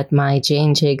say that my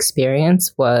J&J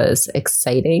experience was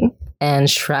exciting and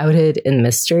shrouded in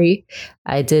mystery.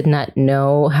 I did not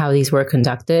know how these were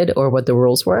conducted or what the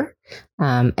rules were.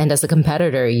 And as a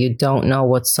competitor, you don't know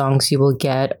what songs you will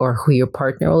get or who your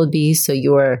partner will be. So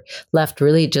you are left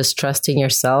really just trusting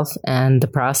yourself and the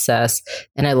process.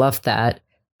 And I love that.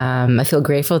 I feel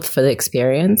grateful for the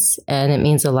experience, and it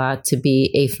means a lot to be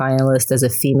a finalist as a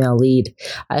female lead.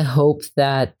 I hope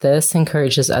that this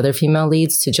encourages other female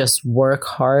leads to just work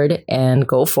hard and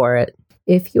go for it.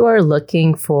 If you are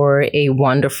looking for a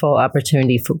wonderful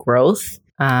opportunity for growth,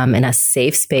 in a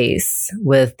safe space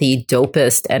with the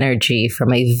dopest energy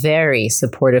from a very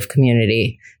supportive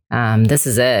community, this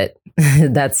is it.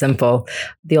 That's simple.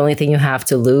 The only thing you have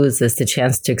to lose is the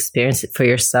chance to experience it for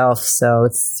yourself. So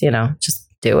it's, just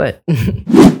do it.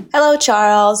 Hello,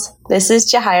 Charles. This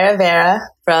is Jahaira Vera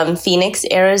from Phoenix,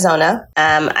 Arizona.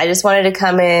 I just wanted to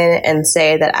come in and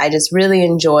say that I just really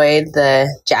enjoyed the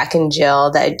Jack and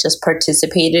Jill that I just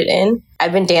participated in.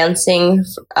 I've been dancing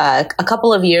a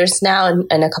couple of years now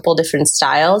in a couple different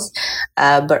styles,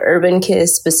 but Urbankiz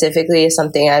specifically is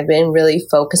something I've been really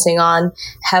focusing on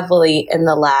heavily in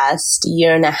the last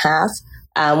year and a half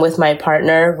with my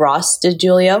partner, Ross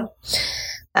DiGiulio.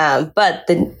 But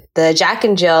the Jack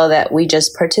and Jill that we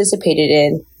just participated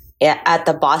in at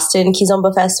the Boston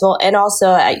Kizomba Festival and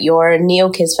also at your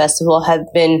Neo-Kiz Festival have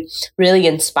been really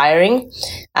inspiring.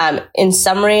 In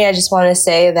summary, I just want to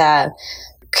say that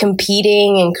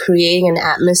competing and creating an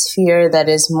atmosphere that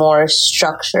is more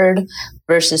structured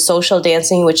versus social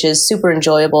dancing, which is super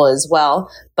enjoyable as well.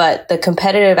 But the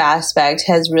competitive aspect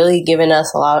has really given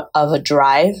us a lot of a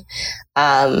drive.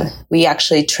 We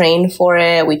actually train for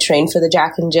it. We train for the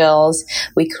Jack and Jills.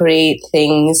 We create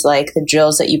things like the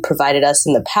drills that you provided us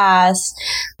in the past,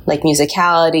 like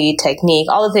musicality, technique,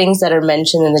 all the things that are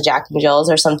mentioned in the Jack and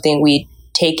Jills are something we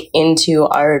take into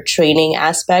our training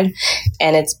aspect.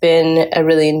 And it's been a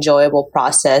really enjoyable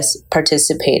process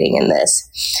participating in this.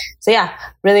 So yeah,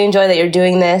 really enjoy that you're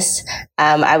doing this.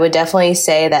 I would definitely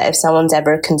say that if someone's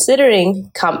ever considering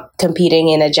competing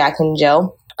in a Jack and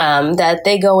Jill, that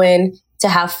they go in to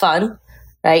have fun,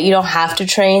 right? You don't have to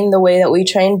train the way that we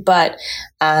train, but,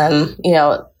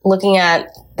 looking at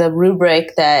the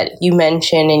rubric that you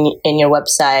mentioned in your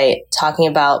website, talking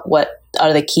about what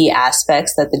are the key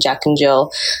aspects that the Jack and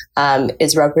Jill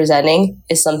is representing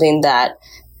is something that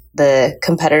the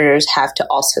competitors have to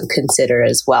also consider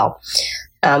as well.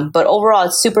 But overall,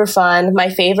 it's super fun. My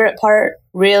favorite part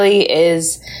really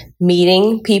is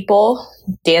meeting people,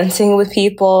 dancing with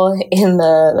people in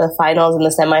the finals and the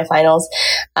semifinals.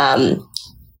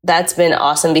 That's been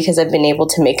awesome because I've been able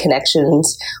to make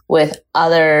connections with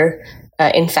other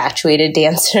infatuated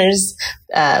dancers.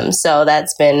 So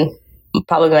that's been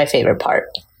probably my favorite part.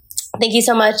 Thank you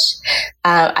so much.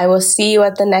 I will see you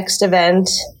at the next event.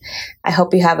 I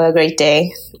hope you have a great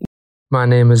day. My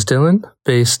name is Dylan,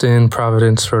 based in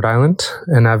Providence, Rhode Island,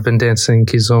 and I've been dancing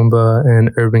Kizomba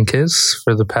and Urbankiz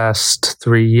for the past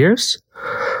 3 years.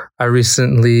 I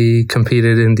recently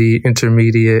competed in the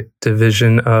intermediate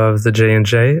division of the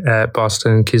J&J at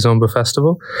Boston Kizomba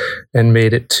Festival and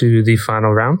made it to the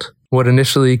final round. What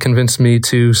initially convinced me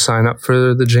to sign up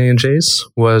for the J&Js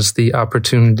was the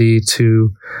opportunity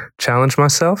to challenge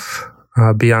myself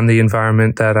beyond the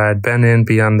environment that I'd been in,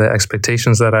 beyond the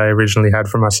expectations that I originally had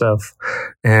for myself,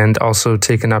 and also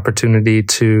take an opportunity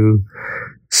to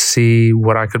see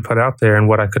what I could put out there and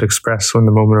what I could express when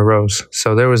the moment arose.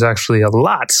 So there was actually a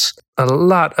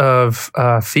lot of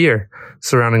fear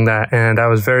surrounding that, and I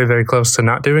was very, very close to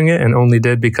not doing it, and only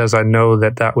did because I know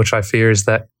that which I fear is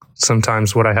that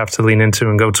sometimes what I have to lean into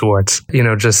and go towards,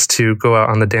 just to go out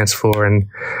on the dance floor and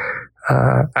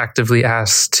actively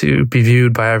asked to be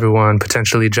viewed by everyone,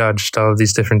 potentially judged, all of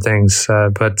these different things.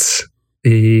 But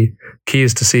the key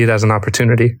is to see it as an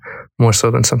opportunity more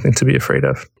so than something to be afraid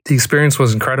of. The experience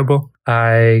was incredible.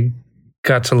 I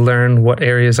got to learn what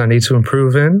areas I need to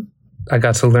improve in. I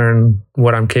got to learn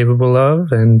what I'm capable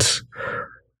of. And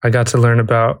I got to learn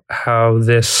about how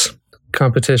this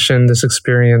competition, this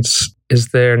experience is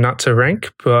there not to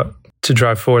rank, but to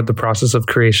drive forward the process of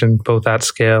creation, both at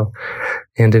scale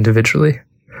and individually.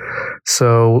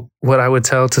 So what I would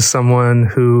tell to someone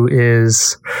who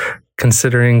is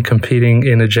considering competing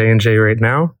in a J&J right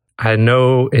now, I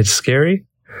know it's scary.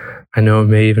 I know it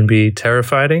may even be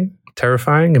terrifying.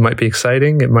 It might be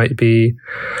exciting. It might be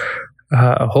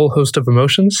a whole host of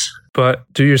emotions, but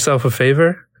do yourself a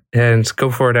favor and go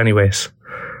for it anyways.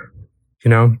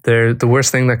 The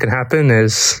worst thing that can happen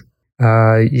is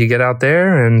you get out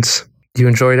there and you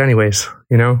enjoy it anyways,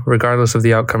 regardless of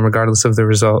the outcome, regardless of the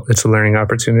result. It's a learning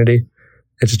opportunity.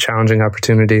 It's a challenging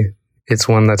opportunity. It's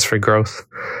one that's for growth.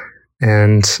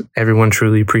 And everyone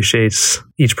truly appreciates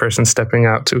each person stepping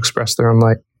out to express their own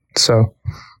light. So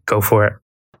go for it.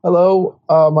 Hello,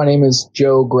 my name is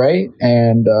Joe Gray,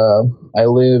 and I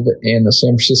live in the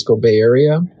San Francisco Bay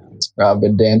Area. I've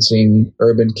been dancing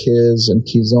Urbankiz and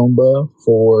Kizomba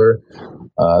for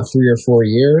 3 or 4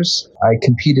 years. I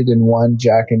competed in one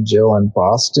Jack and Jill in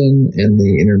Boston in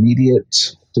the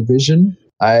intermediate division.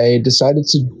 I decided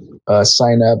to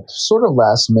sign up sort of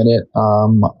last minute.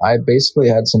 I basically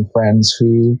had some friends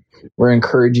who were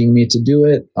encouraging me to do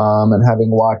it, and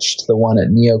having watched the one at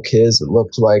NeoKiz, it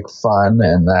looked like fun,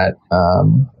 and that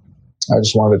I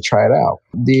just wanted to try it out.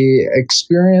 The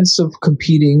experience of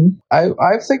competing, I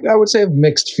think I would say have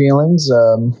mixed feelings.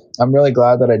 I'm really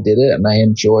glad that I did it and I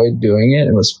enjoyed doing it.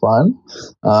 It was fun.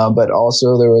 But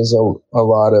also there was a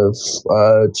lot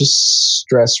of just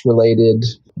stress related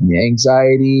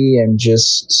anxiety and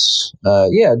just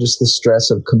the stress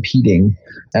of competing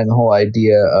and the whole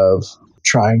idea of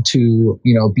trying to,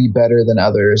 be better than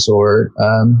others, or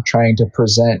trying to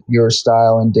present your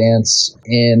style and dance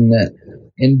in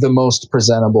the most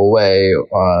presentable way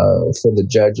for the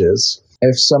judges.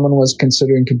 If someone was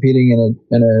considering competing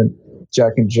in a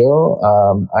Jack and Jill,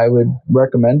 I would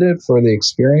recommend it for the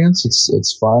experience.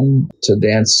 It's fun to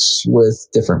dance with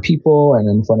different people and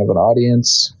in front of an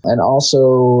audience. And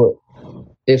also,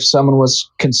 if someone was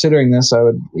considering this, I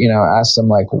would, ask them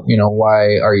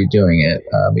why are you doing it?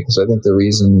 Because I think the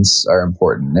reasons are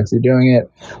important. If you're doing it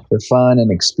for fun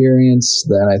and experience,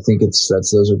 then I think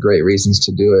those are great reasons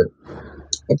to do it.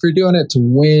 If you're doing it to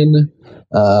win,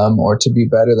 or to be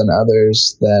better than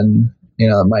others, then,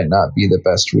 it might not be the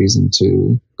best reason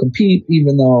to compete,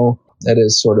 even though that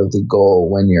is sort of the goal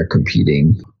when you're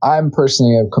competing. I'm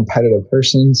personally a competitive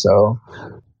person, so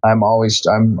I'm always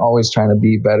trying to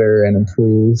be better and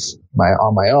improve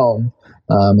on my own.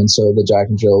 And so the Jack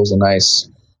and Jill was a nice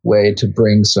way to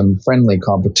bring some friendly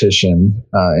competition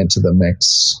into the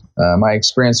mix. My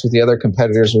experience with the other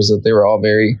competitors was that they were all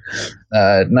very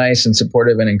nice and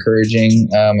supportive and encouraging,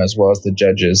 as well as the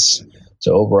judges.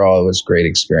 So overall, it was a great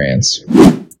experience.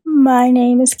 My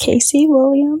name is Casey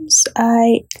Williams.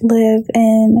 I live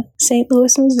in St.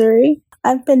 Louis, Missouri.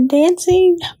 I've been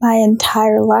dancing my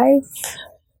entire life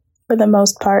for the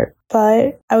most part,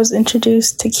 but I was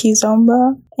introduced to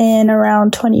Kizomba in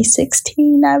around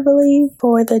 2016, I believe,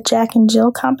 for the Jack and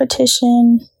Jill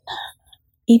competition.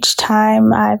 Each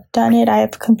time I've done it, I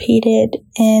have competed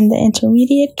in the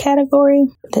intermediate category.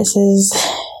 This is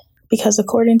because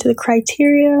according to the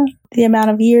criteria, the amount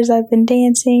of years I've been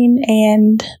dancing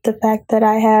and the fact that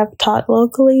I have taught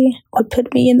locally would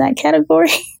put me in that category.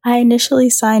 I initially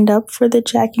signed up for the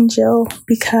Jack and Jill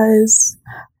because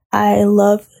I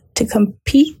love to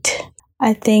compete.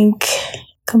 I think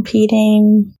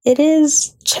competing, it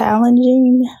is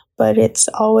challenging, but it's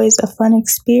always a fun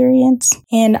experience.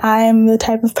 And I'm the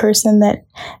type of person that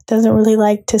doesn't really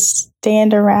like to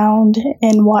stand around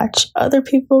and watch other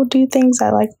people do things.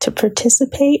 I like to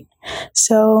participate.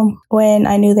 So when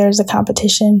I knew there was a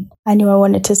competition, I knew I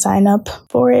wanted to sign up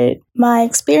for it. My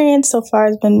experience so far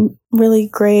has been really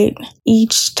great.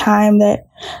 Each time that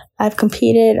I've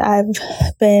competed, I've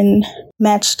been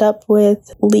matched up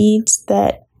with leads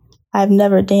that I've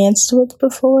never danced with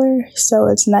before. So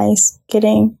it's nice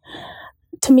getting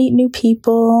to meet new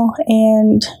people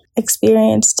and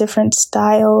experience different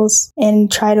styles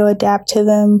and try to adapt to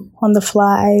them on the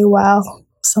fly while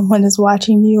someone is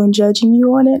watching you and judging you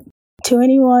on it. To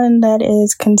anyone that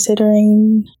is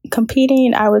considering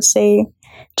competing, I would say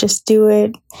just do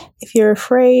it. If you're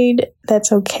afraid,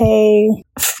 that's okay.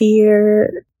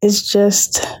 Fear is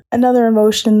just another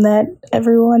emotion that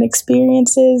everyone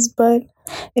experiences, but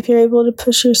if you're able to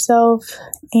push yourself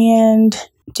and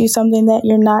do something that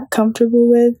you're not comfortable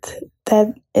with,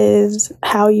 that is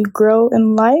how you grow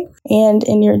in life and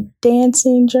in your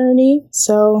dancing journey.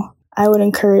 So I would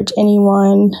encourage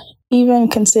anyone, even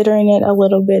considering it a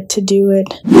little bit, to do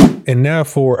it. And now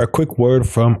for a quick word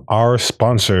from our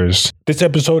sponsors. This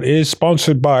episode is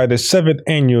sponsored by the 7th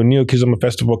Annual NeoKiz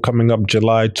Festival coming up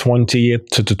July 20th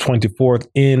to the 24th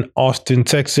in Austin,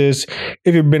 Texas.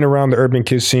 If you've been around the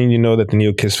Urbankiz scene, you know that the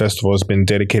NeoKiz Festival has been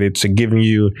dedicated to giving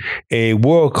you a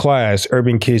world-class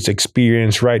Urbankiz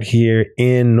experience right here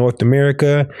in North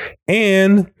America.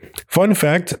 And fun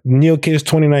fact, NeoKiz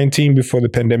 2019, before the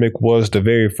pandemic, was the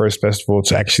very first festival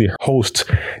to actually host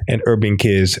an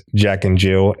Urbankiz Jack and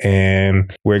Jill.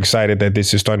 And we're excited that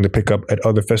this is starting to pick up at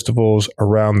other festivals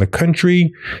around the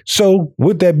country. So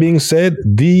with that being said,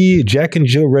 the Jack and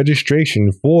Jill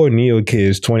registration for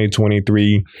NeoKiz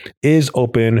 2023 is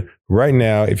open right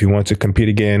now. If you want to compete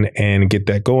again and get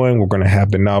that going, we're going to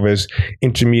have the novice,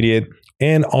 intermediate,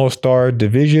 and all-star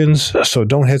divisions. So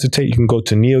don't hesitate. You can go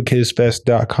to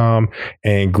neokizfest.com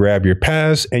and grab your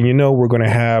pass. And we're going to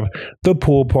have the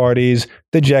pool parties,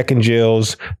 the Jack and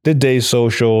Jills, the day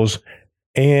socials,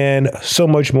 and so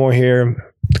much more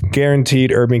here.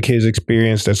 guaranteed Urbankiz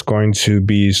experience that's going to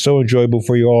be so enjoyable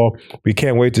for you all. We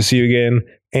can't wait to see you again.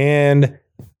 And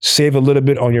save a little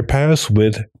bit on your pass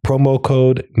with promo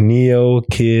code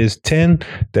NEOKIZ10.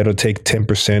 That'll take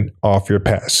 10% off your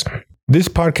pass. This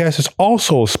podcast is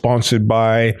also sponsored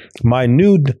by my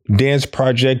new dance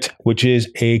project, which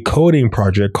is a coding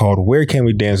project called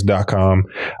wherecanwedance.com.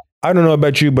 I don't know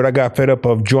about you, but I got fed up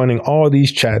of joining all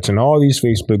these chats and all these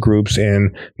Facebook groups and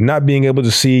not being able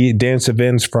to see dance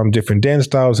events from different dance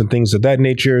styles and things of that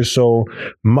nature. So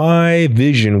my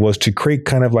vision was to create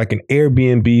kind of like an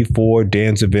Airbnb for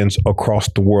dance events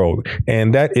across the world.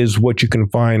 And that is what you can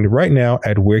find right now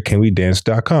at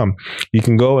wherecanwedance.com. You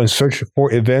can go and search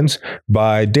for events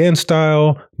by dance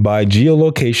style, by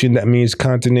geolocation. That means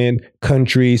continent,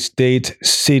 country, state,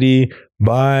 city,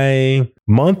 by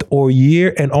month or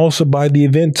year, and also by the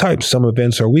event type. Some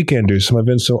events are weekenders, some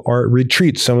events are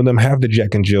retreats, some of them have the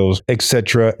Jack and Jills,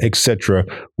 etc., etc.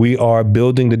 We are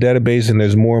building the database, and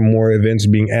there's more and more events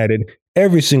being added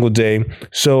every single day.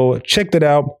 So check that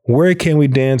out,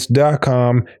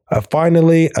 wherecanwedance.com.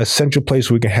 Finally, a central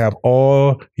place where we can have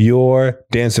all your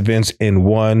dance events in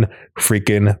one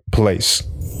freaking place.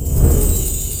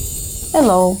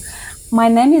 Hello. My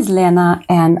name is Lena,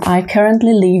 and I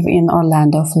currently live in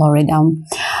Orlando, Florida.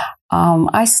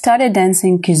 I started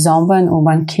dancing Kizomba and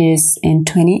Urbankiz in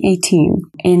 2018.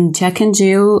 In Jack and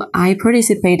Jill, I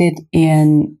participated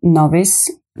in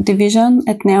novice division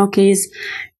at NeoKiz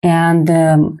and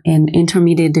in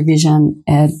intermediate division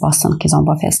at Boston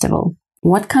Kizomba Festival.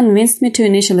 What convinced me to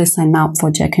initially sign up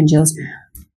for Jack and Jill's?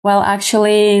 Well,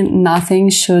 actually, nothing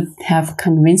should have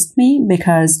convinced me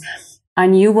because I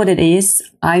knew what it is.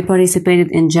 I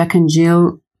participated in Jack and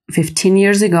Jill 15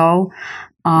 years ago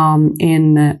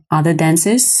in other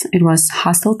dances. It was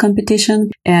hustle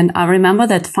competition. And I remember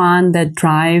that fun, that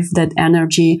drive, that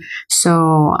energy.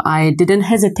 So I didn't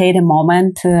hesitate a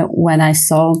moment when I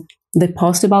saw the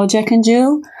post about Jack and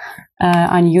Jill.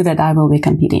 I knew that I will be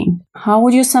competing. How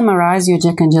would you summarize your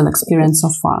Jack and Jill experience so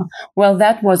far? Well,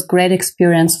 that was great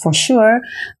experience for sure.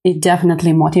 It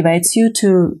definitely motivates you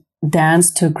to dance,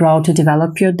 to grow, to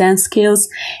develop your dance skills.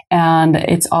 And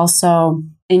it's also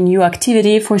a new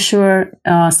activity for sure,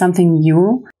 something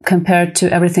new compared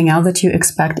to everything else that you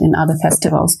expect in other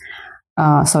festivals.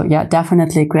 So yeah,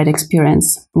 definitely great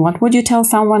experience. What would you tell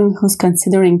someone who's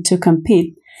considering to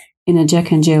compete in a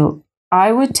Jack and Jill?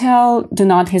 I would tell, do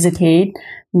not hesitate,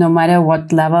 no matter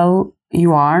what level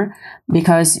you are,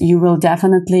 because you will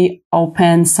definitely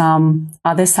open some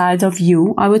other sides of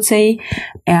you, I would say,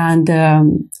 and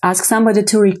ask somebody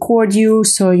to record you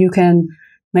so you can,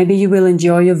 maybe you will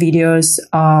enjoy your videos.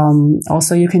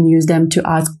 Also, you can use them to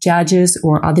ask judges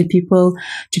or other people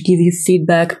to give you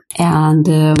feedback, and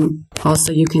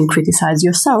also you can criticize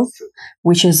yourself,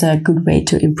 which is a good way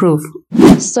to improve.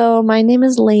 So my name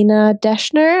is Lena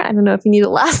Deschner. I don't know if you need a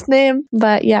last name,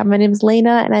 but yeah, my name is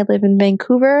Lena and I live in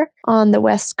Vancouver on the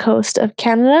west coast of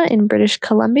Canada in British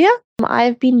Columbia.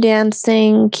 I've been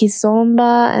dancing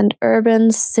Kizomba and Urban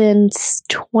since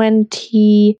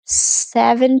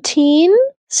 2017,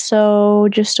 so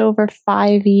just over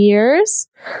 5 years.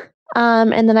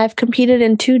 And then I've competed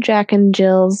in 2 Jack and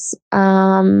Jills,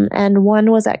 and one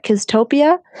was at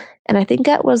Kiztopia, and I think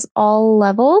that was all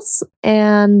levels.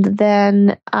 And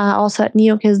then also at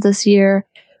NeoKiz this year,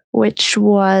 which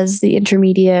was the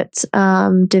intermediate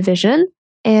division.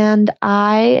 And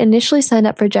I initially signed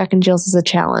up for Jack and Jills as a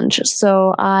challenge.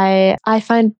 So I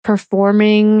find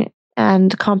performing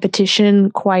and competition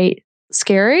quite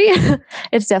scary.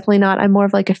 It's definitely not. I'm more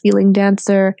of like a feeling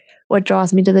dancer. What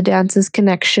draws me to the dance is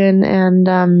connection, and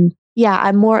I'm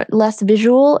less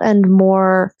visual and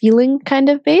more feeling kind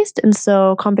of based. And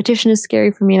so competition is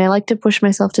scary for me, and I like to push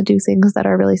myself to do things that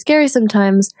are really scary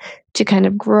sometimes to kind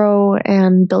of grow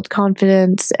and build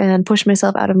confidence and push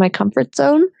myself out of my comfort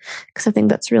zone, because I think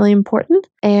that's really important.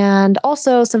 And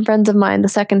also some friends of mine the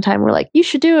second time were like, you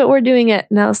should do it, we're doing it.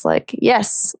 And I was like,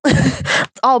 yes,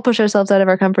 let's all push ourselves out of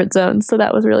our comfort zone. So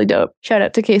that was really dope. Shout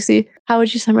out to Casey. How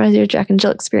would you summarize your Jack and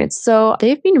Jill experience? So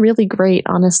they've been really great,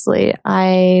 honestly.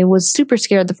 I was super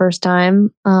scared the first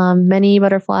time. Many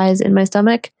butterflies in my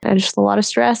stomach and just a lot of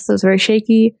stress. It was very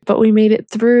shaky, but we made it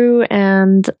through.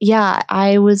 And yeah,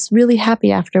 I was really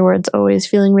happy afterwards, always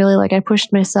feeling really like I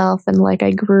pushed myself and like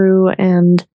I grew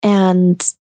and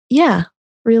yeah,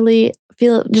 really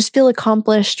feel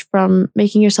accomplished from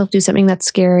making yourself do something that's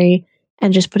scary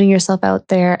and just putting yourself out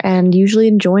there, and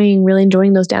usually really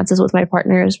enjoying those dances with my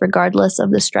partners regardless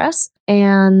of the stress.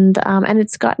 And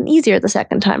it's gotten easier the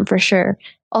second time for sure.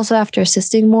 Also, after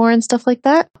assisting more and stuff like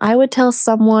that, I would tell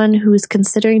someone who's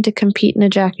considering to compete in a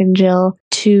Jack and Jill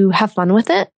to have fun with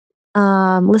it.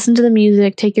 listen to the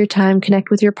music, take your time, connect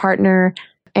with your partner,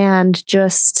 and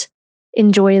just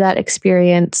enjoy that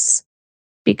experience,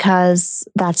 because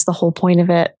that's the whole point of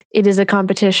it. It is a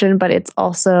competition, but it's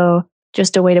also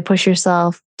just a way to push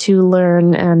yourself to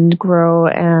learn and grow.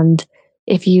 And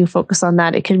if you focus on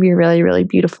that, it can be a really, really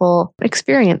beautiful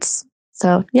experience.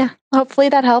 So yeah, hopefully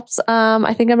that helps.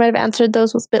 I think I might have answered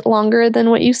those with a bit longer than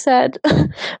what you said,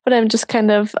 but I'm just kind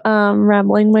of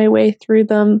rambling my way through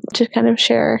them to kind of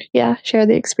share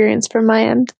the experience from my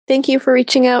end. Thank you for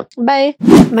reaching out. Bye.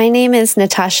 My name is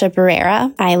Natasha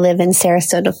Barrera. I live in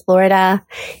Sarasota, Florida,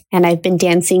 and I've been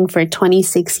dancing for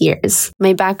 26 years.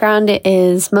 My background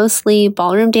is mostly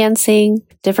ballroom dancing,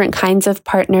 different kinds of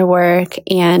partner work,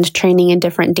 and training in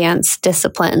different dance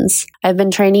disciplines. I've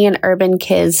been training in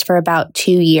Urbankiz for about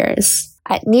 2 years.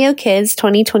 At NeoKids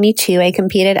 2022, I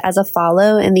competed as a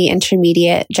follow in the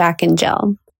intermediate Jack and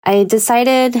Jill. I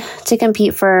decided to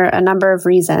compete for a number of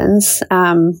reasons.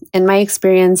 In my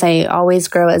experience, I always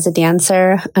grow as a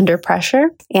dancer under pressure,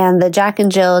 and the Jack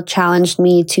and Jill challenged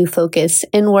me to focus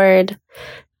inward,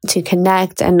 to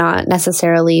connect, and not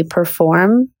necessarily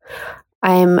perform.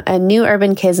 I'm a new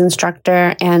Urbankiz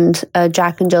instructor, and a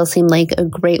Jack and Jill seemed like a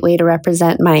great way to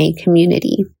represent my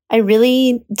community. I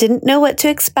really didn't know what to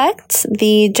expect.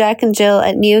 The Jack and Jill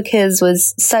at NeoKids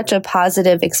was such a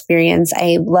positive experience.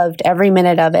 I loved every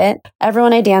minute of it.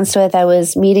 Everyone I danced with, I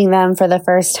was meeting them for the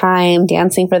first time,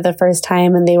 dancing for the first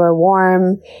time, and they were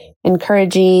warm,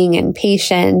 encouraging, and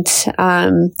patient.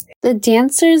 The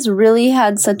dancers really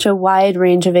had such a wide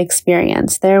range of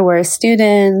experience. There were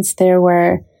students, there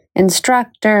were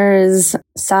instructors,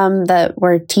 some that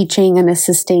were teaching and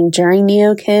assisting during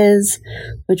NeoKids,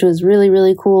 which was really,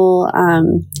 really cool.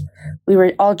 We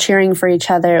were all cheering for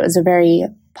each other. It was a very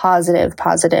positive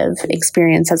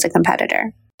experience as a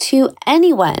competitor. To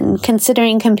anyone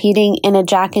considering competing in a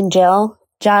Jack and Jill,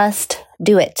 just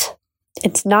do it.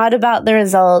 It's not about the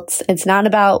results. It's not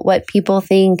about what people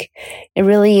think. It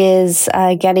really is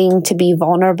getting to be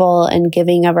vulnerable and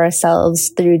giving of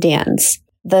ourselves through dance.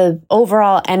 The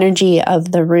overall energy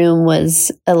of the room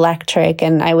was electric,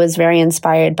 and I was very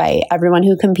inspired by everyone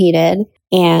who competed.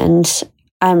 And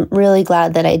I'm really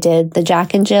glad that I did the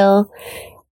Jack and Jill.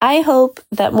 I hope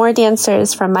that more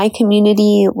dancers from my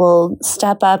community will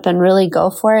step up and really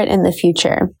go for it in the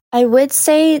future. I would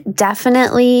say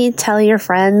definitely tell your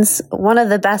friends. One of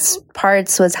the best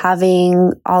parts was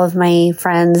having all of my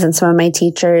friends and some of my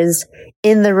teachers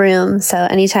in the room. So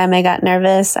anytime I got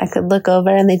nervous, I could look over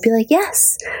and they'd be like,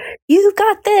 yes, you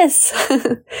got this.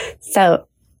 So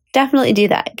definitely do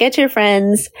that. Get your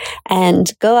friends and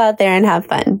go out there and have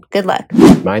fun. Good luck.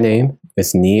 My name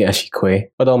is Ni Ashikwe,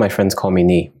 but all my friends call me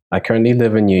Ni. I currently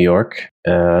live in New York.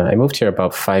 I moved here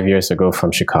about 5 years ago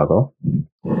from Chicago.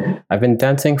 I've been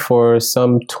dancing for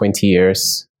some 20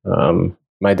 years.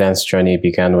 My dance journey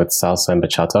began with salsa and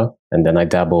bachata, and then I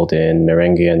dabbled in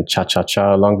merengue and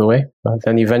cha-cha-cha along the way. But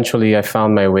then eventually I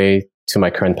found my way to my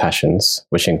current passions,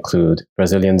 which include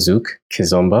Brazilian Zouk,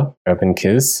 Kizomba,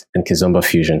 Urbankiz, and Kizomba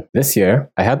Fusion. This year,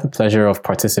 I had the pleasure of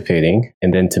participating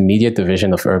in the intermediate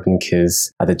division of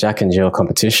Urbankiz at the Jack and Jill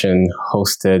competition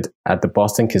hosted at the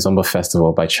Boston Kizomba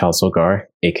Festival by Charles Ogar,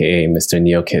 aka Mr.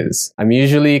 NeoKiz. I'm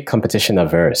usually competition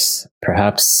averse,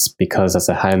 perhaps because as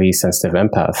a highly sensitive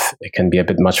empath, it can be a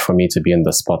bit much for me to be in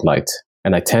the spotlight.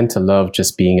 And I tend to love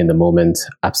just being in the moment,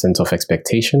 absent of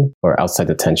expectation or outside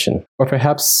attention. Or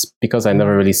perhaps because I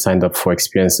never really signed up for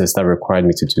experiences that required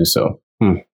me to do so.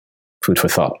 Food for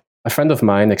thought. A friend of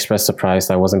mine expressed surprise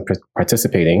that I wasn't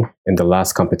participating in the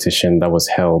last competition that was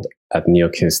held at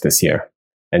NeoKids this year,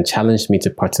 and challenged me to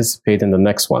participate in the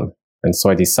next one. And so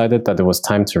I decided that it was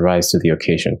time to rise to the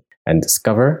occasion and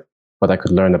discover what I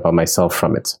could learn about myself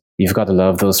from it. You've got to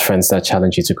love those friends that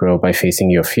challenge you to grow by facing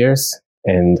your fears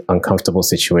and uncomfortable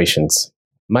situations.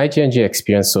 My G&G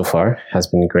experience so far has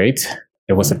been great.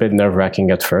 It was a bit nerve-wracking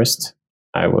at first.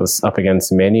 I was up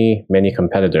against many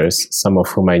competitors, some of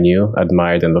whom I knew,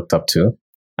 admired, and looked up to.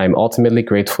 I'm ultimately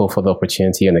grateful for the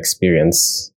opportunity and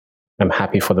experience. I'm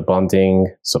happy for the bonding,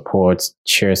 support,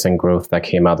 cheers, and growth that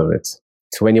came out of it.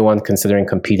 To anyone considering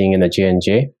competing in a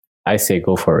J&J, I say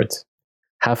go for it.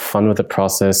 Have fun with the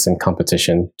process and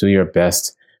competition, do your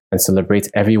best, and celebrate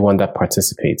everyone that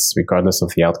participates, regardless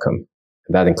of the outcome.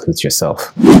 And that includes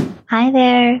yourself. Hi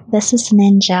there, this is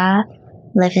Ninja,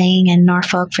 living in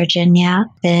Norfolk, Virginia.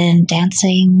 Been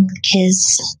dancing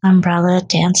Kiz umbrella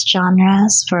dance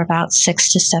genres for about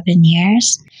 6 to 7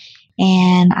 years.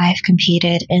 And I've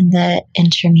competed in the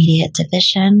intermediate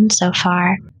division so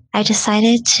far. I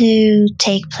decided to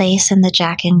take place in the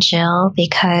Jack and Jill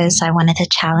because I wanted to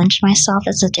challenge myself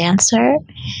as a dancer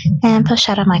and push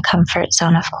out of my comfort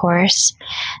zone, of course.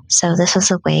 So this was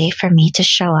a way for me to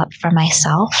show up for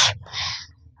myself.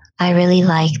 I really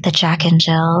like the Jack and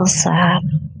Jills.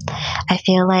 I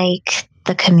feel like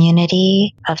the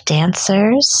community of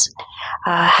dancers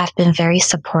have been very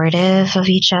supportive of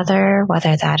each other,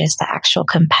 whether that is the actual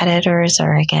competitors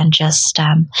or, again, just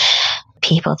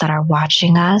people that are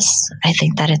watching us. I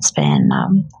think that it's been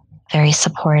very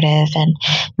supportive and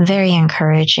very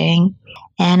encouraging.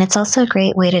 And it's also a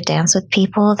great way to dance with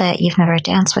people that you've never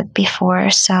danced with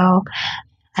before. So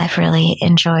I've really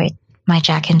enjoyed my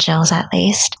Jack and Jills, at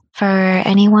least. For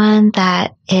anyone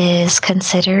that is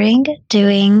considering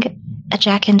doing a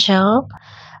Jack and Jill,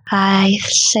 I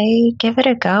say give it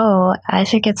a go. I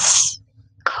think it's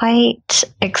quite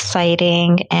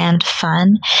exciting and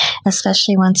fun,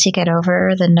 especially once you get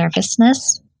over the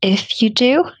nervousness. If you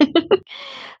do,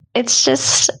 it's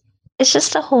just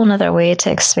a whole nother way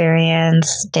to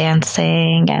experience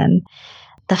dancing and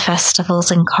the festivals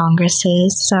and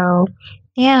congresses. So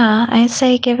yeah, I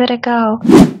say give it a go.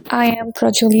 I am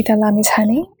Prajolita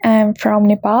Lamishani. I'm from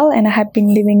Nepal and I have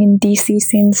been living in DC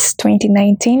since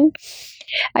 2019.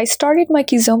 I started my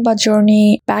Kizomba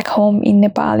journey back home in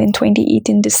Nepal in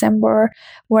 2018 December,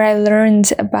 where I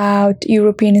learned about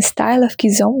European style of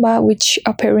Kizomba, which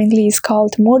apparently is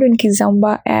called modern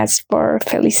Kizomba as per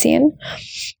Felician.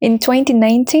 In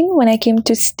 2019, when I came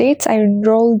to States, I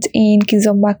enrolled in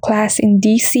Kizomba class in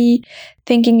DC,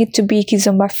 thinking it to be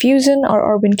Kizomba Fusion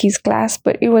or Urbankiz class,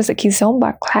 but it was a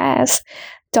Kizomba class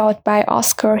taught by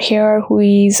Oscar here, who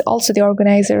is also the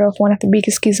organizer of one of the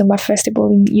biggest Kizomba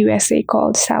festival in USA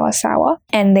called Sawa Sawa.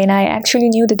 And then I actually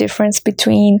knew the difference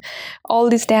between all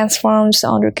these dance forms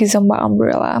under Kizomba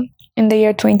umbrella. In the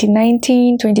year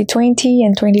 2019, 2020,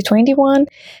 and 2021,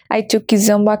 I took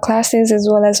Kizomba classes as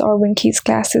well as Urbankiz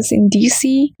classes in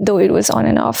DC, though it was on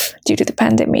and off due to the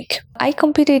pandemic. I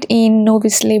competed in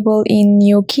novice level in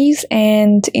New Keys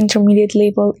and intermediate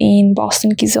level in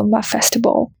Boston Kizomba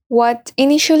Festival. What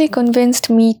initially convinced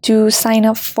me to sign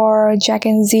up for Jack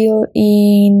and Jill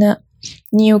in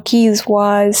New Keys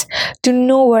was to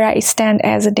know where I stand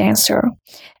as a dancer.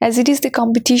 As it is the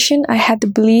competition, I had the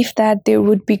belief that there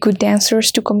would be good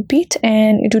dancers to compete,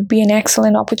 and it would be an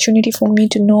excellent opportunity for me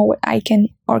to know what I can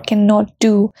or cannot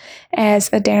do as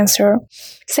a dancer.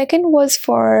 Second was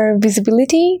for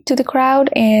visibility to the crowd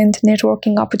and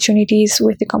networking opportunities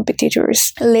with the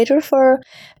competitors. Later, for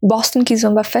Boston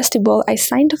Kizomba Festival, I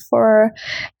signed up for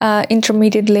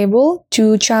intermediate level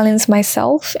to challenge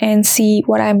myself and see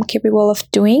what I'm capable of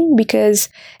doing, because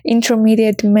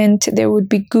intermediate meant there would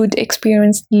be good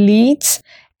experienced leads,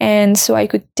 and so I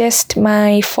could test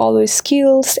my follow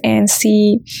skills and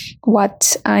see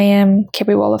what I am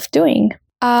capable of doing.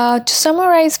 To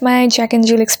summarize my Jack and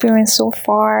Jill experience so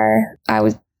far,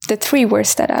 the three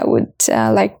words that I would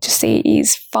like to say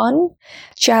is fun,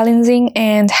 challenging,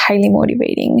 and highly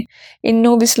motivating. In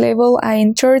novice level, I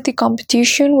entered the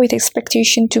competition with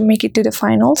expectation to make it to the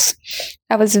finals.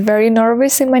 I was very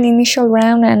nervous in my initial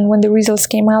round, and when the results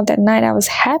came out that night, I was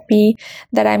happy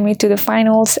that I made to the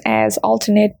finals as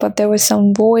alternate, but there was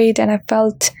some void and I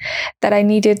felt that I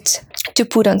needed to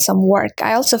put on some work.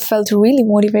 I also felt really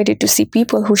motivated to see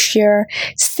people who share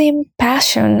same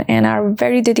passion and are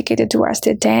very dedicated towards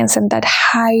their dance, and that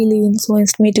highly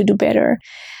influenced me to do better.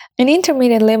 In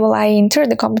intermediate level, I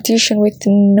entered the competition with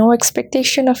no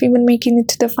expectation of even making it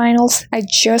to the finals. I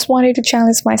just wanted to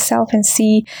challenge myself and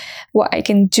see what I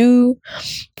can do.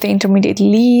 The intermediate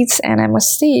leads, and I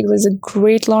must say it was a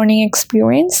great learning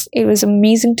experience. It was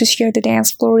amazing to share the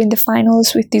dance floor in the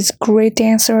finals with these great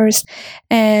dancers,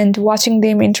 and watching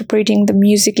them interpreting the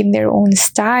music in their own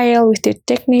style with their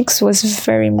techniques was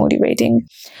very motivating.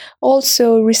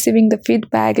 Also, receiving the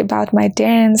feedback about my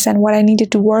dance and what I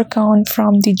needed to work on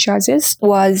from the judges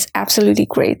was absolutely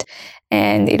great,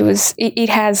 and it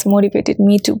has motivated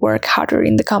me to work harder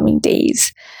in the coming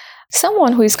days.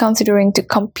 Someone who is considering to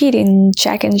compete in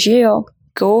Jack and Jill,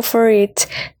 go for it.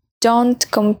 Don't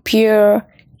compare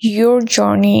your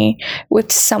journey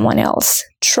with someone else.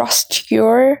 Trust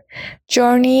your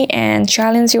journey and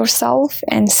challenge yourself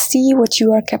and see what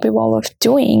you are capable of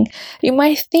doing. You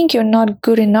might think you're not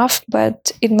good enough,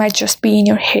 but it might just be in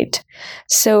your head.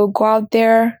 So go out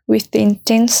there with the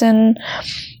intention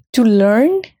to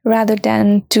learn rather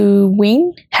than to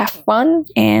win. Have fun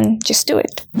and just do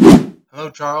it. Hello,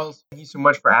 Charles. Thank you so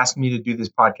much for asking me to do this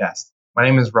podcast. My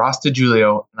name is Ross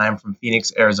DiGiulio, and I am from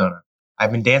Phoenix, Arizona.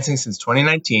 I've been dancing since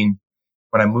 2019.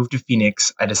 When I moved to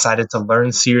Phoenix, I decided to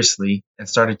learn seriously and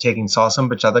started taking salsa and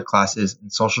bachata classes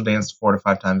and social dance 4 to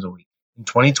 5 times a week. In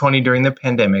 2020, during the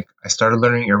pandemic, I started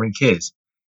learning Urbankiz,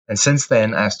 and since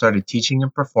then, I have started teaching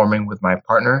and performing with my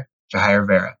partner, Jahair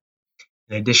Vera,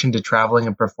 in addition to traveling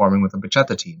and performing with the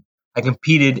bachata team. I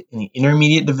competed in the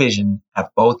intermediate division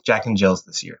at both Jack and Jill's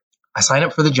this year. I signed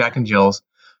up for the Jack and Jill's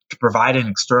to provide an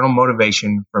external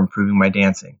motivation for improving my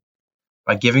dancing.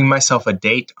 By giving myself a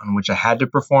date on which I had to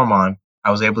perform on,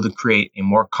 I was able to create a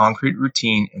more concrete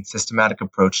routine and systematic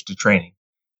approach to training,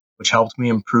 which helped me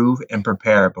improve and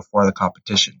prepare before the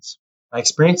competitions. My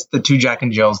experience at the 2 Jack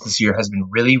and Jills this year has been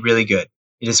really, really good.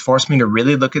 It has forced me to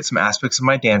really look at some aspects of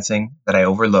my dancing that I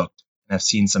overlooked and have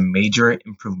seen some major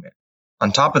improvement.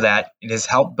 On top of that, it has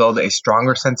helped build a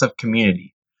stronger sense of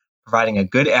community, providing a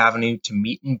good avenue to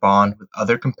meet and bond with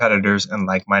other competitors and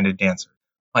like-minded dancers.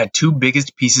 My 2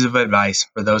 biggest pieces of advice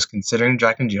for those considering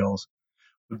Jack and Jills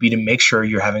would be to make sure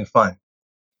you're having fun.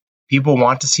 People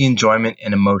want to see enjoyment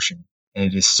and emotion, and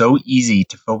it is so easy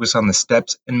to focus on the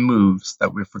steps and moves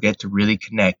that we forget to really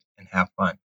connect and have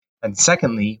fun. And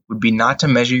secondly, would be not to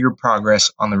measure your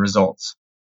progress on the results.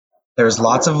 There is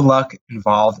lots of luck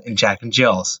involved in Jack and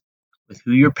Jills, with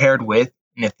who you're paired with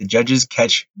and if the judges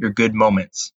catch your good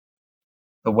moments.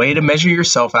 The way to measure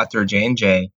yourself after a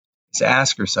J&J is to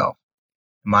ask yourself,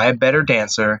 am I a better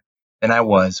dancer than I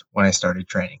was when I started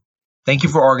training? Thank you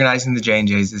for organizing the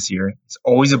J&Js this year. It's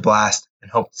always a blast and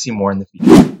hope to see more in the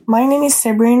future. My name is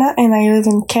Sabrina and I live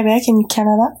in Quebec in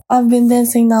Canada. I've been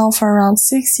dancing now for around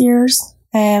 6 years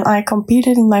and I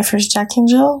competed in my first Jack and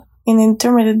Jill in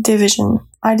intermediate division.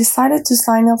 I decided to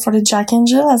sign up for the Jack and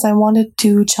Jill as I wanted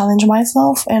to challenge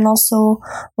myself and also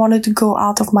wanted to go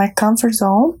out of my comfort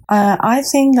zone. I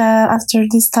think that after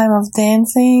this time of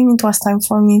dancing, it was time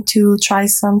for me to try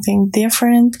something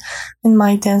different in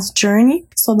my dance journey.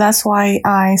 So that's why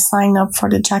I signed up for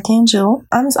the Jack and Jill.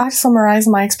 I summarize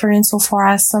my experience so far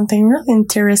as something really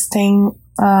interesting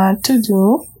to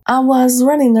do. I was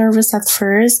really nervous at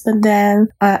first, but then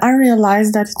I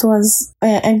realized that it was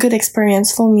a good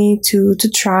experience for me to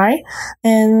try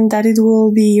and that it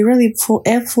will be really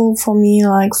helpful for me,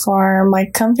 like for my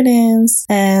confidence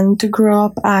and to grow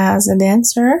up as a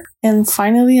dancer. And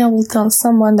finally, I will tell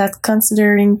someone that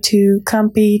considering to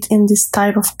compete in this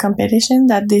type of competition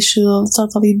that they should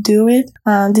totally do it.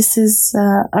 This is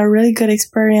a really good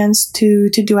experience to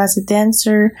do as a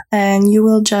dancer, and you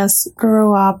will just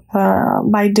grow up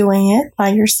by doing it by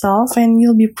yourself, and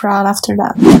you'll be proud after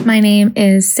that. My name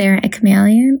is Sarah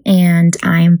Ikamalian, and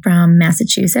I'm from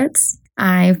Massachusetts.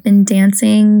 I've been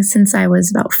dancing since I was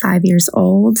about 5 years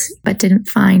old, but didn't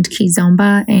find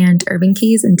Kizomba and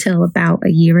Urbankiz until about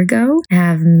a year ago. I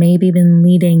have maybe been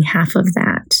leading half of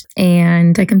that.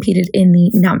 And I competed in the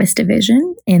novice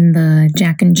division in the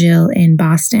Jack and Jill in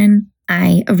Boston.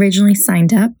 I originally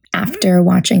signed up after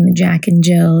watching the Jack and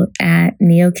Jill at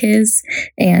NeoKiz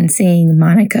and seeing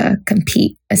Monica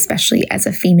compete, especially as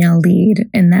a female lead,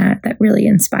 and that really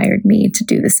inspired me to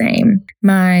do the same.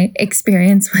 My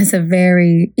experience was a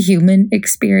very human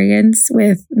experience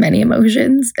with many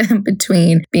emotions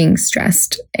between being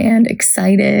stressed and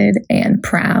excited and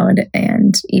proud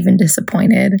and even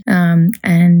disappointed.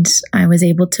 And I was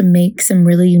able to make some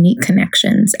really unique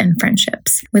connections and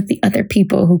friendships with the other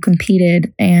people who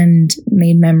competed and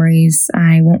made memories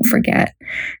I won't forget.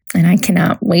 And I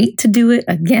cannot wait to do it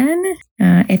again.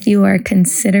 If you are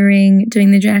considering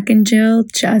doing the Jack and Jill,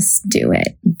 just do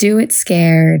it. Do it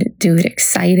scared. Do it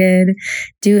excited.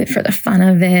 Do it for the fun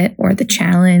of it or the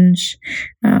challenge.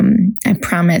 I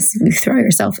promise if you throw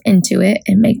yourself into it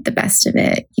and make the best of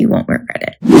it, you won't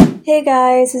regret it. Hey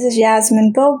guys, this is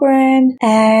Yasmin Bobrin,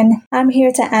 and I'm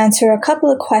here to answer a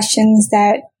couple of questions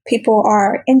that people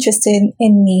are interested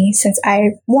in me since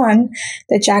I won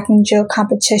the Jack and Jill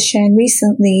competition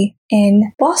recently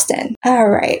in Boston. All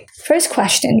right. First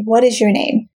question, what is your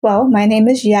name? Well, my name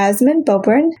is Yasmin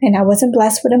Bobrin, and I wasn't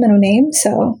blessed with a middle name,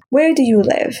 so where do you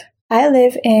live? I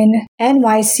live in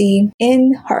NYC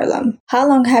in Harlem. How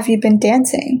long have you been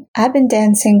dancing? I've been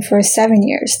dancing for 7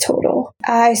 years total.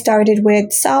 I started with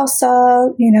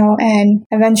salsa, and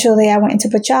eventually I went into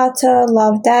bachata,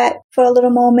 loved that for a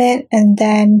little moment, and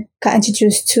then got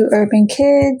introduced to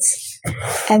Urbankiz,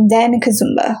 and then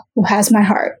Kizomba, who has my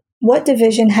heart. What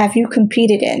division have you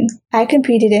competed in? I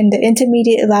competed in the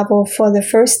intermediate level for the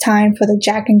first time for the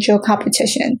Jack and Jill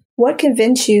competition. What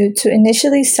convinced you to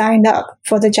initially sign up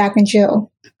for the Jack and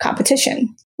Jill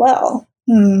competition? Well,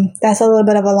 that's a little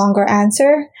bit of a longer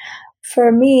answer.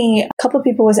 For me, a couple of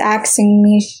people was asking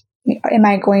me, am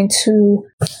I going to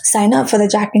sign up for the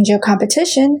Jack and Jill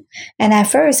competition? And at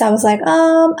first I was like,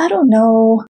 I don't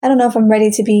know. I don't know if I'm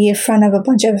ready to be in front of a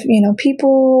bunch of,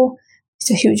 people. It's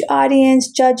a huge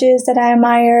audience, judges that I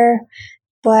admire.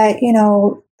 But,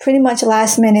 pretty much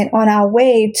last minute on our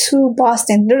way to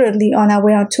Boston, literally on our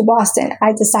way to Boston,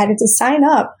 I decided to sign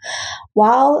up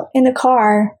while in the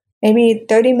car, maybe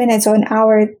 30 minutes or an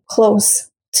hour close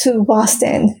to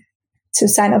Boston, to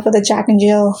sign up for the Jack and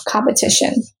Jill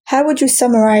competition. How would you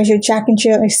summarize your Jack and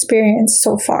Jill experience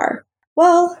so far?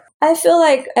 Well, I feel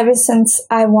like ever since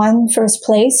I won first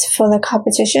place for the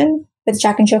competition, the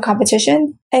Jack and Jill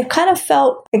competition, I kind of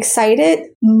felt excited,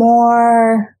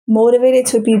 more motivated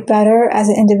to be better as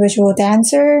an individual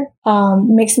dancer.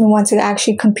 Makes me want to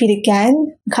actually compete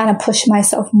again, kind of push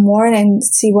myself more and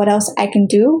see what else I can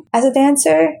do as a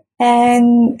dancer.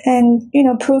 And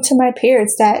prove to my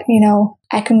peers that,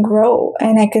 I can grow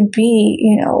and I can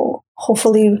be,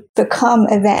 hopefully become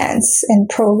advanced and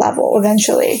pro level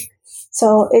eventually.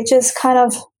 So it just kind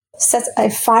of sets a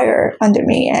fire under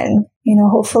me, and,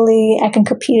 hopefully I can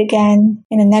compete again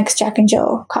in the next Jack and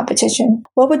Jill competition.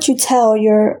 What would you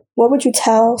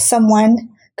tell someone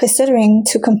considering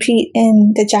to compete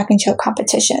in the Jack and Jill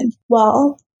competition?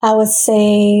 Well, I would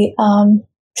say,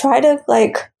 try to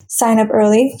sign up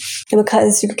early,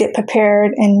 because you could get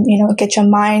prepared and, get your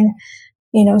mind,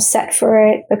 set for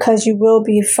it, because you will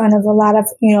be in front of a lot of,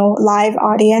 live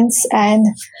audience, and,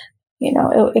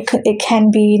 it can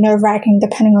be nerve-wracking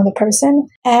depending on the person.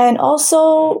 And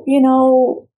also,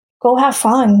 go have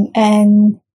fun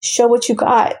and show what you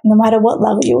got, no matter what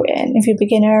level you're in. If you're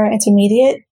beginner,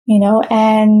 intermediate,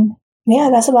 and yeah,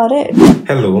 that's about it.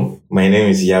 Hello, my name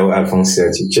is Yao Alfonso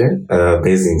Chiche,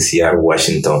 based in Seattle,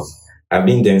 Washington. I've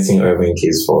been dancing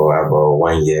Urbankiz for about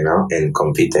 1 year now and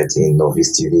competed in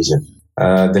novice division.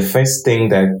 The first thing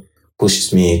that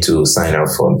pushed me to sign up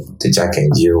for the Jack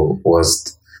and Jill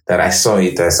was that I saw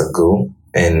it as a goal,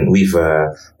 and with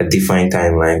a defined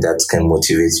timeline that can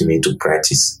motivate me to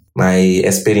practice. My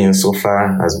experience so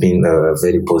far has been a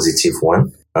very positive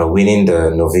one. Winning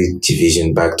the novice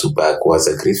division back-to-back was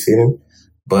a great feeling,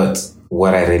 but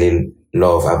what I really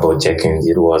love about Jack and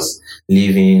Jill was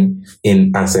living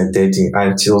in uncertainty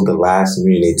until the last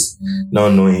minute,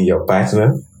 not knowing your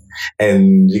partner.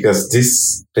 And because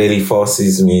this really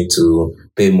forces me to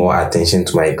pay more attention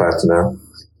to my partner,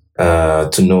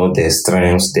 to know their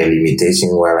strengths, their limitation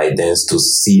while I dance, to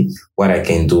see what I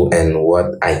can do and what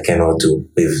I cannot do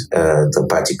with the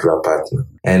particular partner.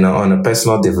 And on a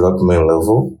personal development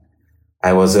level,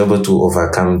 I was able to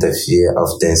overcome the fear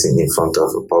of dancing in front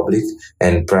of the public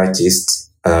and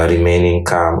practiced remaining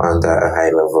calm under a high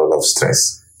level of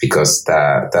stress, because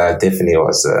that definitely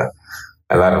was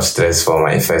a lot of stress for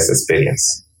my first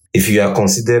experience. If you are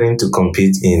considering to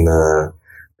compete in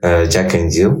Jack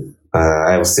and Jill,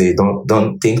 I would say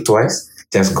don't think twice.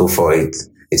 Just go for it.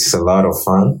 It's a lot of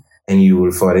fun, and you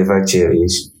will forever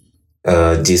cherish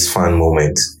this fun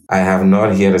moment. I have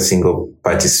not heard a single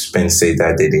participant say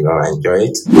that they did not enjoy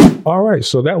it. All right,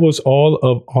 so that was all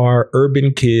of our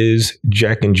Urbankiz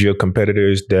Jack and Jill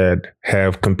competitors that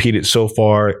have competed so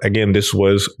far. Again, this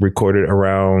was recorded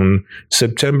around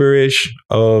September-ish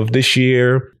of this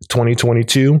year,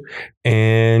 2022.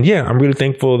 And yeah, I'm really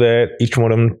thankful that each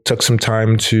one of them took some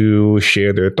time to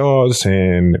share their thoughts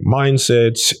and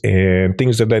mindsets and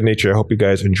things of that nature. I hope you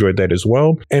guys enjoyed that as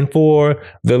well. And for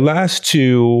the last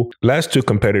two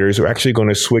competitors, we're actually going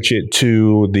to switch it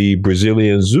to the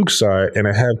Brazilian Zouk side. And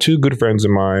I have two good friends of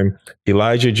mine,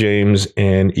 Elijah James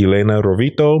and Elena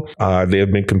Rovito. They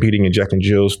have been competing in Jack and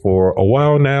Jill's for a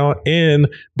while now, and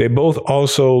they both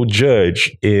also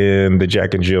judge in the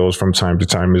Jack and Jill's from time to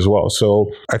time as well. So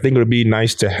I think it would be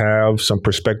nice to have some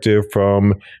perspective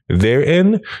from their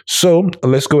end. So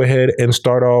let's go ahead and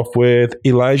start off with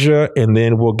Elijah, and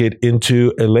then we'll get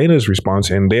into Elena's response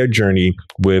and their journey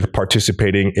with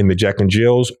participating in the Jack and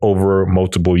Jill's over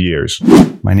multiple years.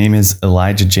 My name is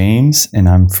Elijah James, and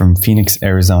I'm from Phoenix,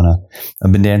 Arizona.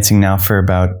 I've been dancing now for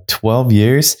about 12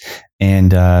 years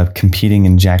and competing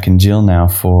in Jack and Jill now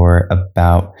for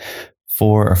about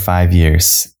 4 or 5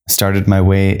 years. Started my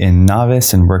way in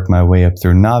novice and worked my way up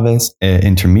through novice,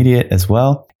 intermediate as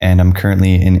well. And I'm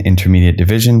currently in intermediate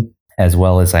division, as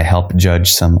well as I help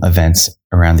judge some events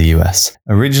around the US.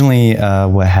 Originally,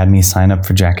 what had me sign up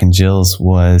for Jack and Jill's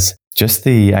was just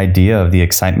the idea of the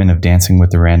excitement of dancing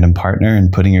with a random partner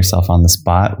and putting yourself on the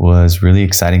spot was really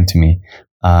exciting to me.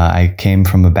 I came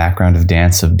from a background of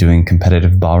dance, of doing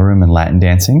competitive ballroom and Latin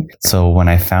dancing. So when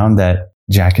I found that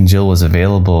Jack and Jill was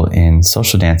available in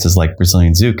social dances like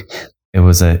Brazilian Zouk, it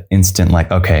was an instant like,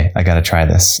 okay, I got to try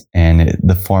this. And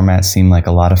the format seemed like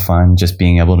a lot of fun, just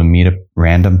being able to meet a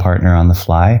random partner on the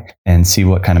fly and see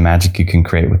what kind of magic you can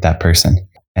create with that person.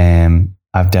 And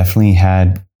I've definitely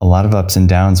had a lot of ups and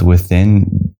downs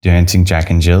within dancing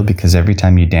Jack and Jill, because every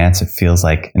time you dance, it feels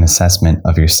like an assessment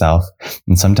of yourself.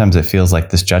 And sometimes it feels like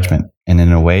this judgment. And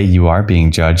in a way, you are being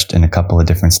judged in a couple of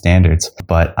different standards.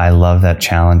 But I love that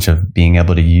challenge of being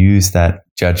able to use that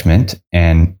judgment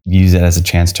and use it as a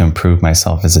chance to improve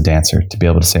myself as a dancer, to be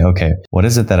able to say, okay, what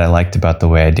is it that I liked about the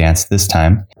way I danced this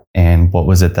time? And what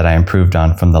was it that I improved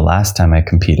on from the last time I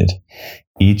competed?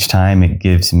 Each time it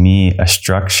gives me a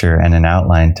structure and an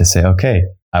outline to say, okay,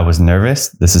 I was nervous.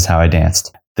 This is how I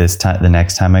danced. This time, the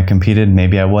next time I competed,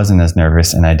 maybe I wasn't as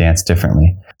nervous and I danced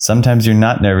differently. Sometimes you're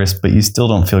not nervous, but you still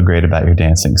don't feel great about your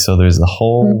dancing. So there's a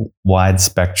whole wide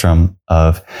spectrum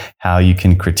of how you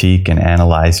can critique and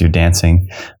analyze your dancing,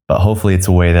 but hopefully it's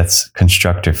a way that's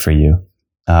constructive for you.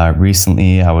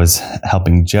 Recently, I was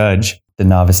helping judge the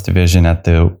novice division at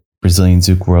the Brazilian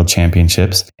Zouk World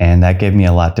Championships. And that gave me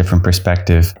a lot different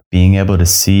perspective, being able to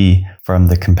see from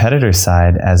the competitor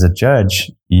side as a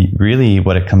judge. Really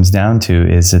what it comes down to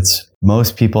is it's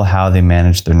most people how they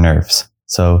manage their nerves.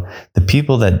 So the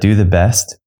people that do the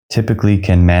best typically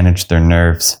can manage their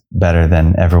nerves better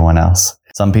than everyone else.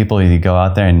 Some people, you go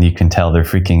out there and you can tell they're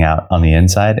freaking out on the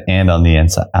inside and on the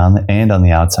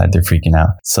outside, they're freaking out.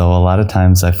 So a lot of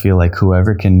times I feel like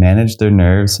whoever can manage their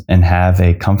nerves and have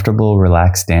a comfortable,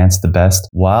 relaxed dance the best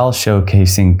while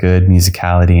showcasing good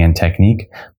musicality and technique,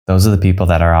 those are the people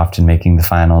that are often making the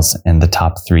finals and the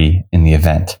top 3 in the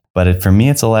event. But for me,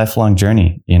 it's a lifelong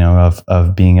journey,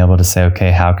 of being able to say,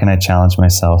 okay, how can I challenge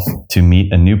myself to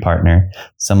meet a new partner,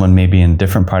 someone maybe in a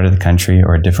different part of the country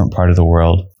or a different part of the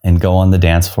world, and go on the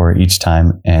dance floor each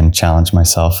time and challenge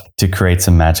myself to create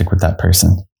some magic with that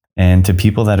person. And to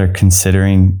people that are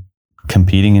considering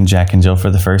competing in Jack and Jill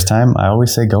for the first time, I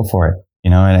always say go for it.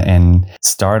 And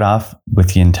start off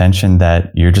with the intention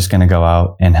that you're just going to go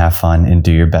out and have fun and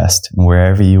do your best. And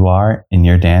wherever you are in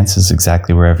your dance is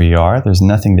exactly wherever you are. There's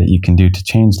nothing that you can do to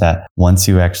change that once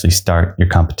you actually start your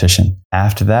competition.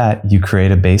 After that, you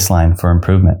create a baseline for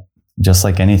improvement. Just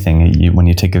like anything, when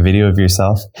you take a video of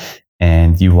yourself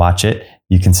and you watch it,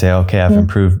 you can say, okay, I've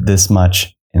improved this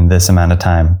much in this amount of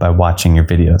time by watching your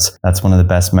videos. That's one of the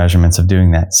best measurements of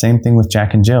doing that. Same thing with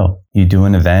Jack and Jill. You do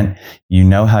an event, you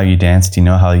know how you danced, you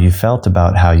know how you felt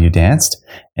about how you danced,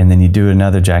 and then you do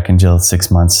another Jack and Jill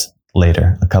 6 months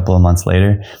later, a couple of months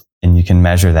later, and you can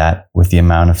measure that with the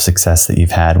amount of success that you've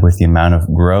had, with the amount of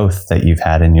growth that you've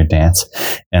had in your dance.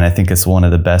 And I think it's one of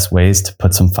the best ways to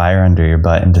put some fire under your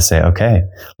butt and to say, okay,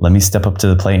 let me step up to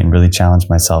the plate and really challenge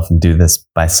myself and do this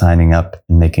by signing up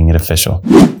and making it official.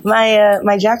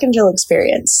 My Jack and Jill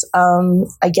experience.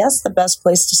 I guess the best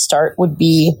place to start would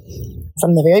be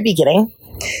from the very beginning.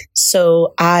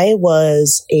 So I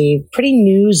was a pretty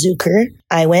new Zouker.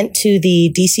 I went to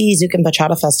the DC Zouk and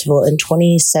Bachata Festival in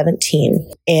 2017,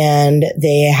 and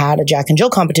they had a Jack and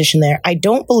Jill competition there. I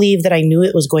don't believe that I knew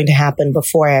it was going to happen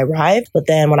before I arrived, but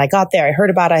then when I got there, I heard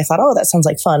about it. I thought, oh, that sounds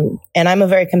like fun. And I'm a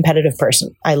very competitive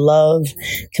person. I love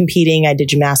competing. I did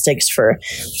gymnastics for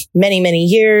many, many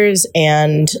years,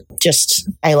 and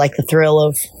I like the thrill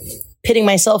of pitting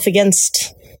myself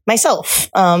against myself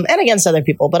and against other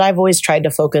people. But I've always tried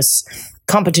to focus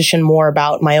competition more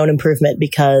about my own improvement,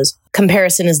 because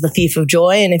comparison is the thief of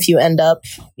joy. And if you end up,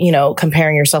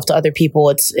 comparing yourself to other people,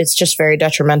 it's just very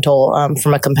detrimental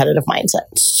from a competitive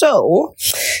mindset. So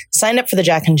signed up for the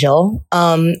Jack and Jill.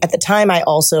 At the time, I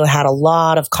also had a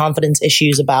lot of confidence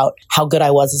issues about how good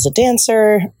I was as a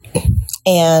dancer.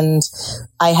 And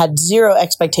I had zero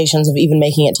expectations of even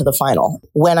making it to the final.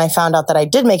 When I found out that I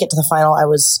did make it to the final, I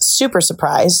was super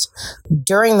surprised.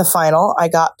 During the final, I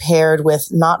got paired with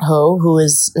Not Ho, who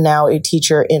is now a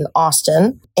teacher in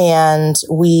Austin. And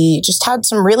we just had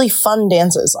some really fun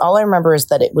dances. All I remember is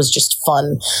that it was just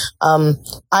fun.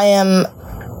 I am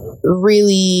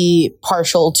really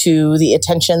partial to the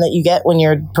attention that you get when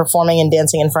you're performing and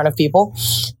dancing in front of people.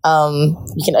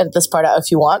 You can edit this part out if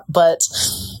you want, but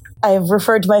I've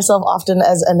referred to myself often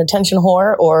as an attention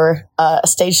whore or a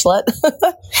stage slut.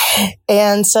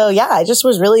 And so, yeah, I just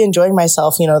was really enjoying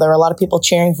myself. There were a lot of people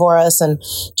cheering for us and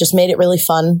just made it really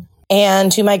fun.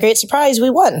 And to my great surprise, we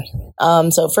won.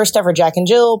 So first ever Jack and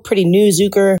Jill, pretty new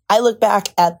Zouker. I look back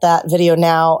at that video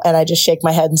now and I just shake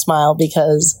my head and smile,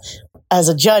 because as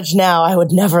a judge now, I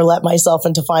would never let myself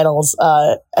into finals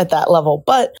at that level.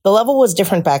 But the level was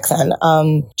different back then.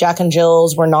 Jack and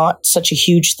Jills were not such a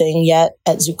huge thing yet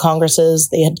at Zouk Congresses.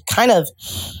 They had kind of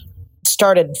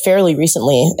started fairly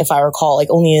recently, if I recall, like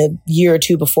only a year or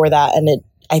two before that. And it,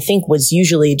 I think, was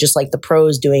usually just like the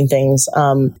pros doing things,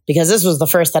 because this was the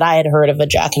first that I had heard of a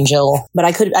Jack and Jill. But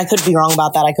I could be wrong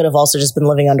about that. I could have also just been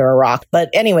living under a rock. But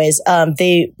anyways,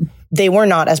 they were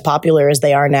not as popular as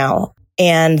they are now.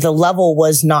 and the level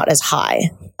was not as high.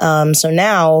 So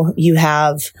now you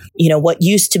have, what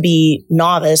used to be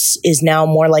novice is now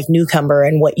more like newcomer,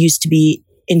 and what used to be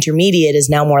intermediate is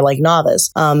now more like novice.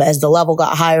 As the level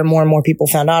got higher, more and more people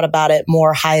found out about it,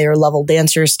 more higher level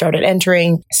dancers started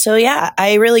entering. So yeah,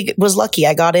 I really was lucky.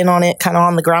 I got in on it kind of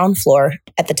on the ground floor.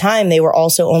 At the time, they were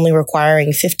also only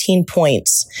requiring 15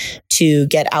 points to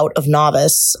get out of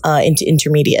novice into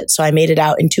intermediate. So I made it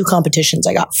out in 2 competitions.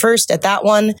 I got first at that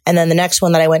one, and then the next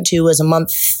one that I went to was a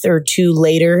month or 2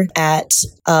 later at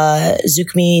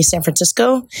Zouk San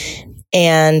Francisco.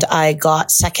 And I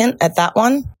got second at that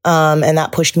one. And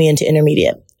that pushed me into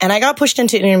intermediate. And I got pushed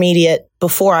into intermediate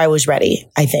before I was ready,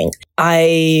 I think.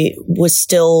 I was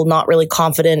still not really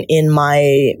confident in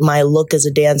my look as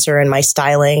a dancer and my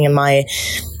styling, and my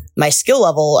skill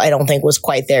level, I don't think was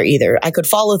quite there either. I could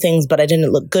follow things, but I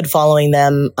didn't look good following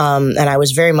them. And I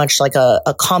was very much like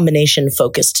a combination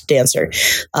focused dancer.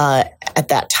 At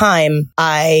that time,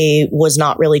 I was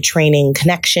not really training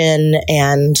connection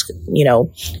and,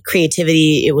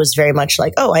 creativity. It was very much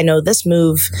like, oh, I know this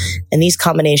move and these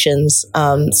combinations.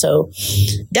 So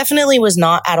definitely was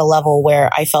not at a level where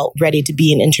I felt ready to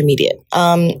be an intermediate.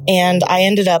 And I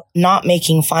ended up not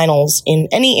making finals in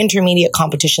any intermediate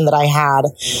competition that I had,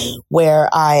 where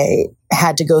I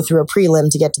had to go through a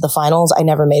prelim to get to the finals. I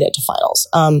never made it to finals.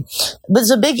 But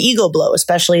it's a big ego blow,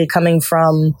 especially coming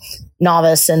from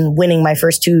novice and winning my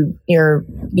first 2,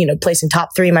 placing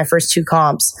top 3 my first 2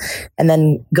 comps, and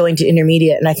then going to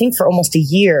intermediate. And I think for almost a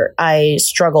year, I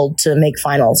struggled to make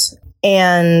finals.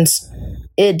 And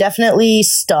it definitely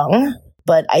stung.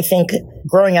 But I think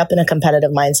growing up in a competitive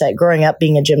mindset, growing up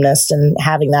being a gymnast and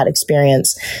having that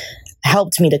experience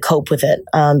helped me to cope with it,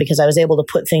 because I was able to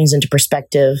put things into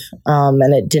perspective,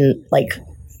 and it didn't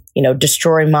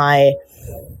destroy my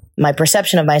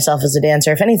perception of myself as a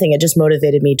dancer. If anything, it just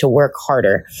motivated me to work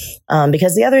harder.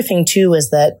 Because the other thing too is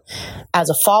that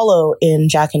as a follow in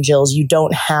Jack and Jill's, you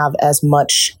don't have as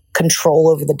much control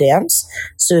over the dance.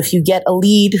 So if you get a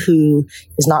lead who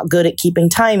is not good at keeping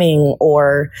timing,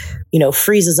 or,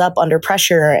 freezes up under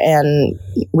pressure and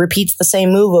repeats the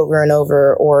same move over and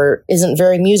over, or isn't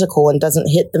very musical and doesn't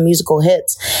hit the musical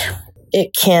hits,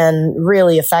 it can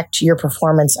really affect your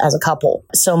performance as a couple.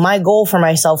 So my goal for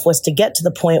myself was to get to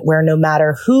the point where no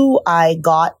matter who I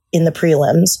got in the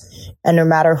prelims and no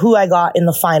matter who I got in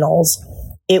the finals,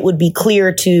 it would be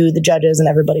clear to the judges and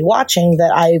everybody watching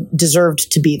that I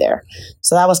deserved to be there.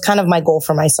 So that was kind of my goal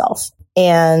for myself.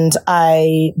 And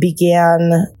I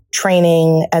began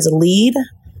training as a lead,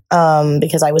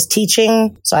 because I was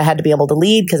teaching. So I had to be able to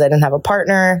lead because I didn't have a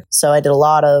partner. So I did a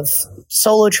lot of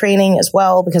solo training as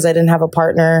well because I didn't have a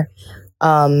partner.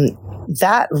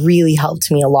 That really helped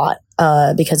me a lot.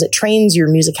 Because it trains your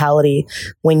musicality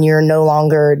when you're no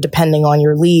longer depending on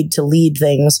your lead to lead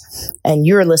things, and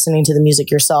you're listening to the music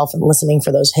yourself and listening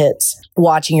for those hits,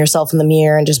 watching yourself in the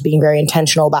mirror and just being very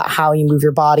intentional about how you move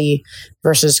your body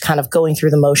versus kind of going through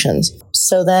the motions.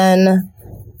 So then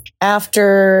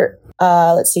after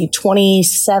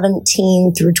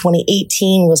 2017 through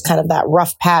 2018 was kind of that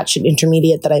rough patch at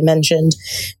intermediate that I mentioned.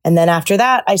 And then after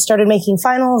that, I started making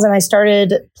finals and I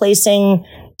started placing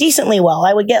decently well.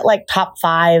 I would get like top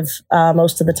 5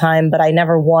 most of the time, but I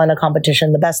never won a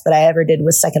competition. The best that I ever did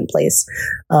was second place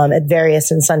at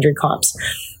various and sundry comps.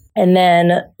 And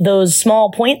then those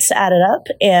small points added up,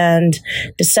 and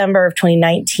December of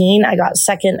 2019, I got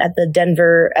second at the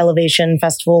Denver Elevation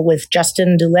Festival with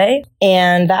Justin Dulé,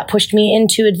 and that pushed me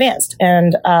into advanced.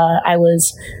 And I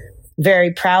was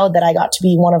very proud that I got to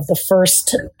be one of the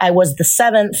first. I was the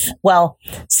 6th or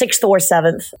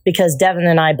 7th, because Devin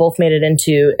and I both made it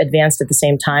into advanced at the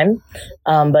same time.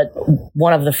 But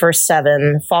one of the first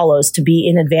 7 follows to be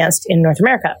in advanced in North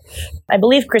America. I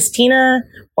believe Christina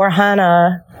or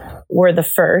Hannah were the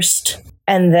first.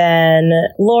 And then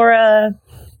Laura,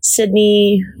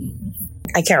 Sydney,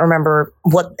 I can't remember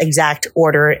what exact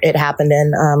order it happened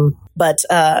in. But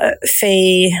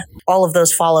Faye, all of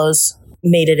those follows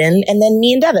made it in, and then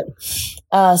me and Devin.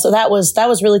 So that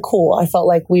was really cool. I felt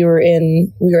like we were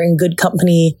in good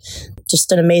company,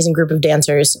 just an amazing group of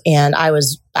dancers, and I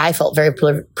felt very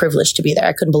privileged to be there.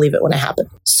 I couldn't believe it when it happened.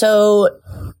 So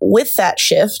with that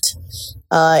shift,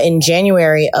 in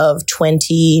January of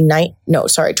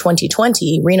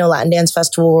 2020, Reno Latin Dance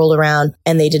Festival rolled around,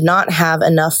 and they did not have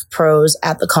enough pros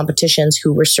at the competitions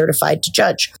who were certified to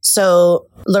judge. So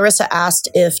Larissa asked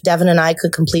if Devin and I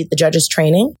could complete the judges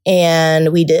training,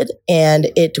 and we did.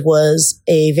 And it was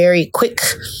a very quick,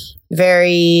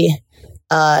 very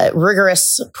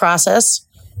rigorous process.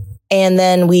 And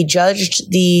then we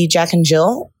judged the Jack and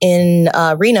Jill in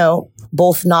Reno,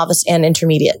 both novice and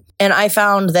intermediate. And I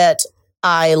found that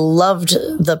I loved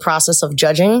the process of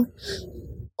judging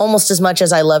almost as much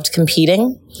as I loved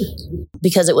competing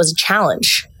because it was a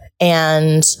challenge.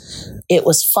 And it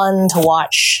was fun to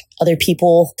watch other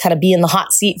people kind of be in the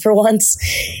hot seat for once.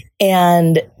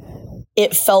 And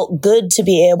it felt good to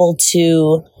be able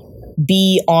to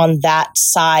be on that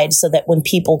side so that when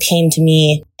people came to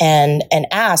me and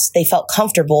asked, they felt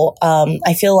comfortable.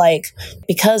 I feel like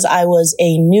because I was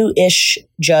a new-ish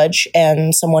judge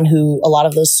and someone who a lot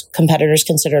of those competitors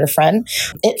considered a friend,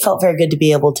 it felt very good to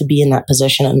be able to be in that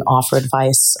position and offer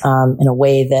advice in a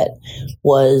way that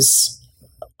was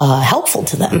helpful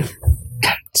to them.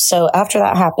 So after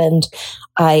that happened,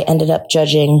 I ended up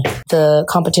judging the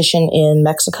competition in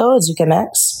Mexico at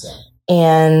ZoukMX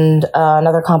and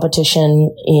another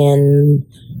competition in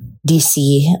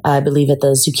DC, I believe at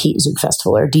the Zouk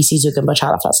Festival or DC Zouk and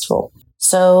Bachata Festival.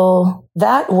 So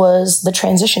that was the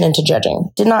transition into judging.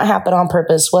 Did not happen on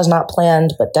purpose, was not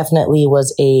planned, but definitely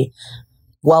was a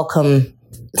welcome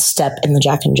step in the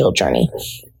Jack and Jill journey.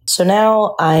 So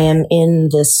now I am in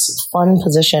this fun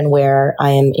position where I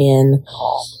am in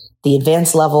the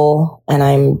advanced level and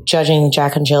I'm judging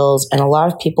Jack and Jills, and a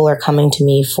lot of people are coming to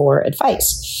me for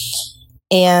advice.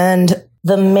 And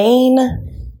the main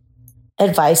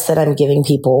advice that I'm giving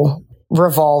people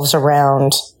revolves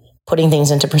around putting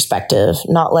things into perspective,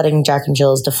 not letting Jack and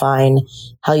Jills define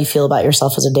how you feel about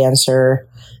yourself as a dancer,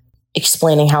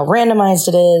 explaining how randomized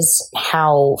it is,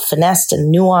 how finessed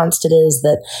and nuanced it is,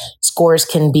 that scores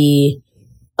can be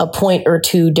a point or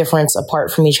two difference apart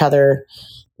from each other.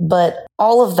 But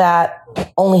all of that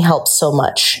only helps so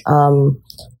much.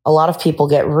 A lot of people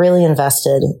get really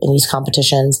invested in these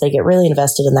competitions. They get really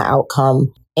invested in the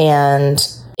outcome. And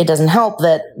it doesn't help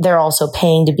that they're also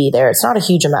paying to be there. It's not a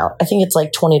huge amount. I think it's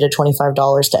like $20 to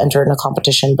 $25 to enter in a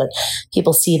competition, but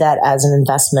people see that as an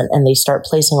investment and they start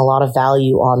placing a lot of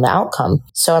value on the outcome.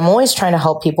 So I'm always trying to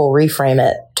help people reframe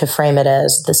it, to frame it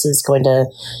as this is going to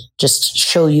just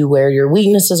show you where your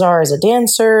weaknesses are as a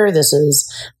dancer. This is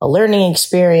a learning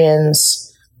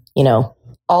experience, you know,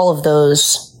 all of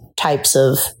those types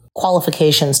of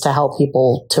qualifications to help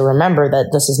people to remember that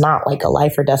this is not like a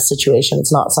life or death situation.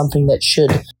 It's not something that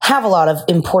should have a lot of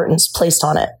importance placed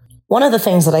on it. One of the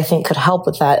things that I think could help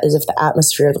with that is if the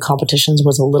atmosphere of the competitions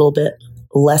was a little bit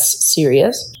less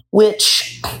serious,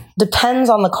 which depends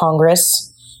on the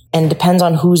Congress and depends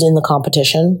on who's in the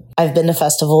competition. I've been to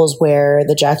festivals where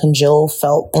the Jack and Jill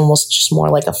felt almost just more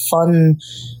like a fun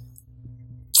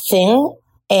thing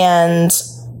and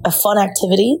a fun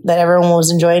activity that everyone was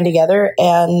enjoying together.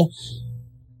 And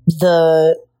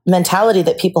the mentality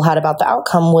that people had about the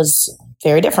outcome was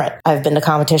very different. I've been to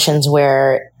competitions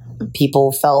where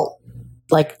people felt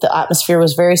like the atmosphere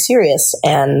was very serious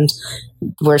and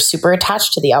were super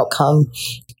attached to the outcome.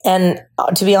 And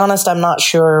to be honest, I'm not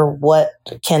sure what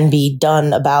can be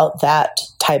done about that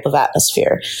type of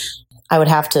atmosphere. I would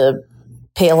have to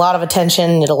pay a lot of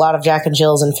attention at a lot of Jack and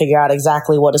Jills and figure out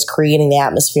exactly what is creating the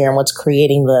atmosphere and what's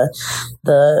creating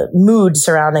the mood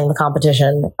surrounding the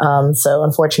competition. So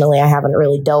unfortunately, I haven't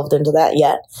really delved into that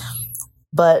yet.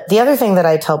 But the other thing that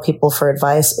I tell people for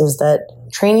advice is that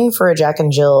training for a Jack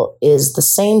and Jill is the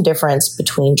same difference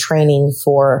between training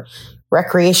for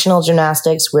recreational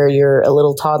gymnastics, where you're a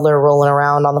little toddler rolling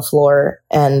around on the floor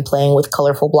and playing with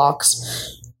colorful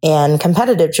blocks, and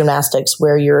competitive gymnastics,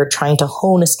 where you're trying to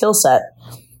hone a skill set.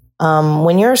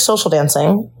 When you're social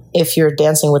dancing, if you're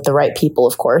dancing with the right people,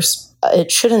 of course,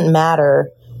 it shouldn't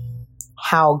matter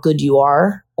how good you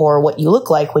are or what you look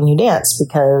like when you dance,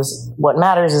 because what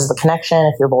matters is the connection,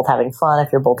 if you're both having fun,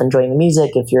 if you're both enjoying the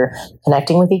music, if you're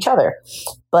connecting with each other.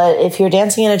 But if you're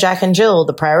dancing in a Jack and Jill,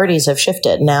 the priorities have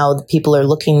shifted. Now the people are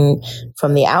looking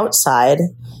from the outside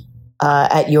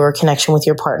at your connection with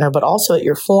your partner, but also at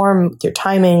your form, your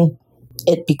timing.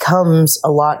 It becomes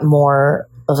a lot more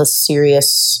of a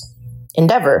serious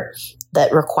endeavor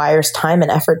that requires time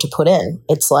and effort to put in.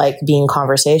 It's like being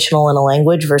conversational in a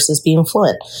language versus being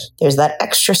fluent. There's that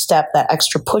extra step, that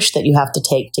extra push that you have to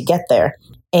take to get there.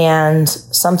 And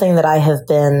something that I have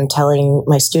been telling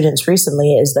my students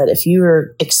recently is that if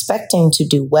you're expecting to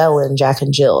do well in Jack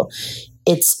and Jill,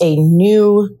 it's a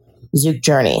new Zouk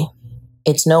journey.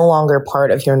 It's no longer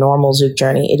part of your normal Zouk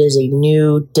journey. It is a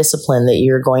new discipline that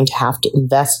you're going to have to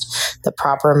invest the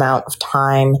proper amount of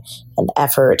time and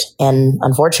effort and,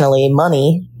 unfortunately,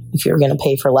 money, if you're going to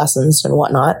pay for lessons and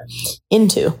whatnot,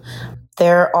 into.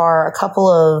 There are a couple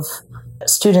of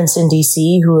students in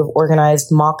DC who have organized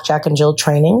mock Jack and Jill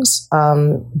trainings.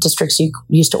 Districts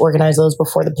used to organize those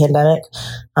before the pandemic,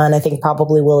 and I think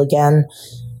probably will again.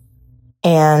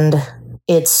 And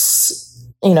it's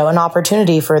an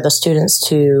opportunity for the students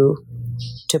to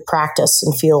to practice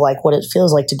and feel like what it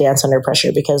feels like to dance under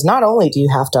pressure, because not only do you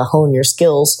have to hone your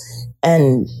skills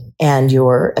and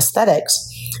your aesthetics,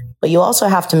 but you also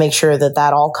have to make sure that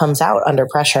that all comes out under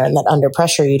pressure, and that under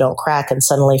pressure you don't crack and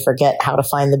suddenly forget how to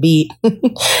find the beat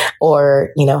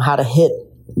or, how to hit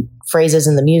phrases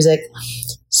in the music.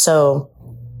 So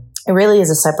it really is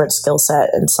a separate skill set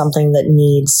and something that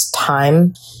needs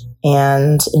time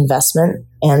and investment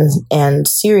and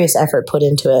serious effort put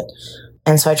into it.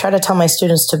 And so I try to tell my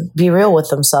students to be real with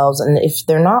themselves. And if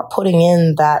they're not putting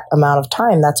in that amount of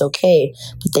time, that's okay.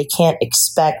 But they can't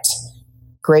expect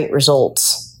great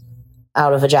results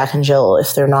out of a Jack and Jill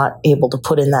if they're not able to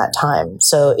put in that time.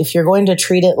 So if you're going to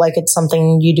treat it like it's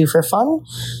something you do for fun,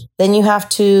 then you have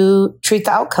to treat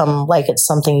the outcome like it's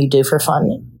something you do for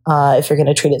fun. If you're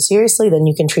going to treat it seriously, then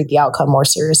you can treat the outcome more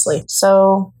seriously.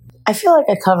 So I feel like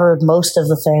I covered most of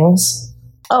the things.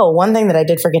 Oh, one thing that I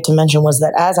did forget to mention was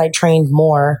that as I trained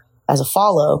more as a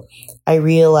follow, I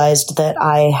realized that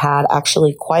I had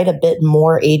actually quite a bit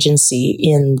more agency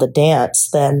in the dance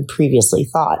than previously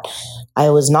thought. I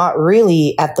was not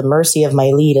really at the mercy of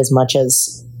my lead as much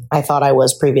as I thought I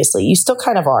was previously. You still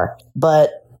kind of are,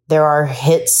 but there are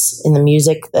hits in the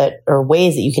music that are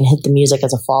ways that you can hit the music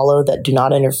as a follow that do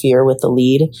not interfere with the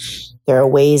lead. There are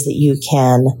ways that you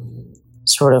can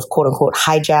sort of quote unquote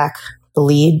hijack the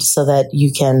lead so that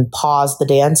you can pause the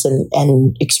dance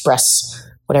and express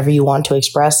whatever you want to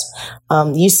express.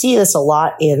 You see this a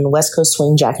lot in West Coast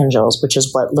Swing Jack and Jills, which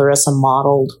is what Larissa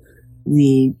modeled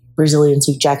the Brazilian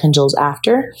Zouk Jack and Jills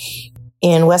after.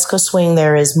 In West Coast Swing,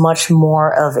 there is much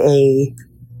more of a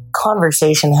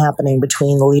conversation happening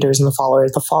between the leaders and the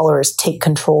followers. The followers take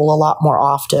control a lot more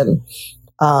often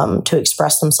to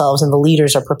express themselves, and the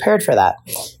leaders are prepared for that.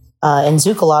 In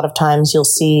Zouk, a lot of times you'll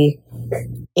see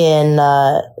in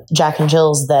Jack and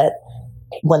Jills that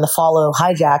when the follow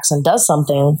hijacks and does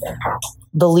something,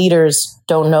 the leaders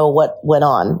don't know what went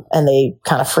on and they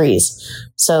kind of freeze.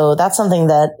 So that's something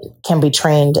that can be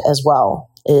trained as well,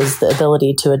 is the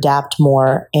ability to adapt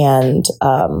more and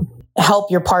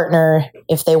help your partner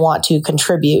if they want to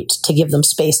contribute, to give them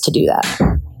space to do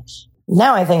that.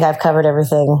 Now I think I've covered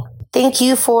everything. Thank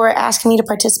you for asking me to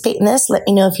participate in this. Let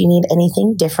me know if you need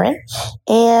anything different.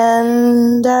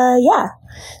 And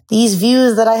these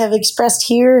views that I have expressed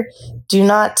here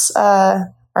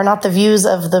are not the views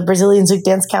of the Brazilian Zouk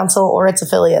Dance Council or its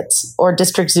affiliates or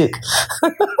District Zouk.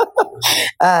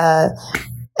 And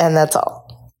that's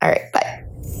all. All right, bye.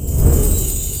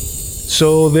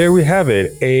 So there we have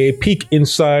it, a peek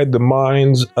inside the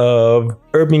minds of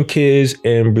Urbankiz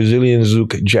and Brazilian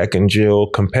Zouk Jack and Jill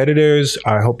competitors.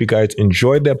 I hope you guys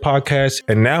enjoyed that podcast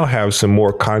and now have some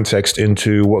more context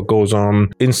into what goes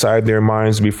on inside their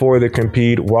minds before they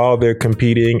compete, while they're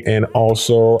competing, and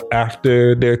also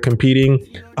after they're competing.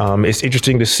 It's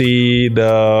interesting to see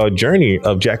the journey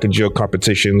of Jack and Jill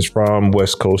competitions from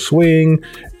West Coast Swing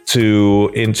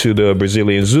into the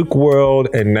Brazilian Zouk world,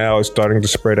 and now it's starting to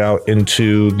spread out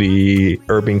into the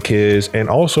Urbankiz and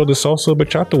also the salsa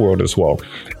bachata world as well.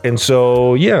 And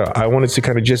so, I wanted to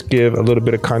kind of just give a little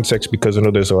bit of context because I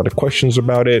know there's a lot of questions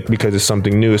about it because it's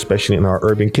something new, especially in our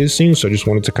Urbankiz scene. So I just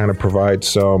wanted to kind of provide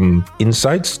some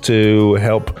insights to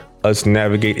help us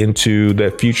navigate into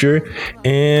that future.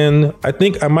 And I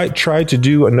think I might try to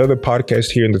do another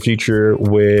podcast here in the future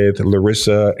with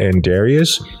Larissa and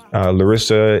Darius.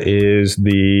 Larissa is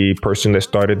the person that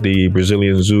started the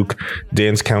Brazilian Zouk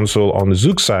Dance Council on the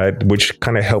Zouk side, which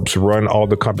kind of helps run all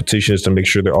the competitions to make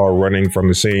sure they're all running from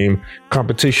the same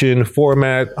competition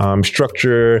format,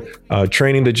 structure,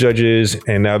 training the judges,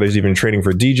 and now there's even training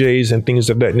for DJs and things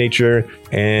of that nature.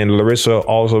 And Larissa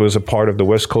also is a part of the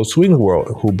West Coast Swing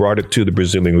world, who brought it to the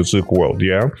Brazilian Zouk world.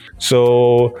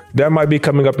 So that might be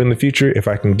coming up in the future if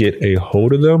I can get a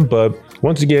hold of them. But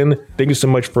once again, thank you so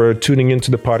much for tuning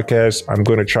into the podcast. I'm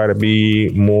going to try to be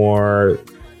more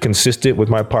consistent with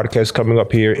my podcast coming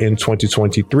up here in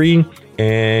 2023.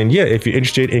 And if you're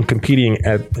interested in competing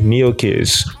at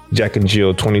NeoKiz Jack and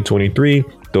Jill 2023,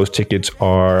 those tickets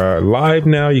are live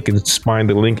now. You can find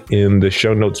the link in the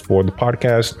show notes for the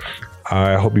podcast.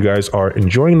 I hope you guys are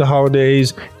enjoying the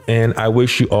holidays, and I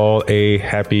wish you all a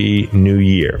happy new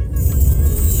year.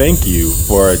 Thank you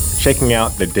for checking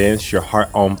out the Dance Your Heart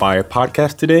on Fire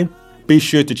podcast today. Be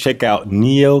sure to check out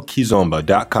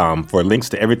neokizomba.com for links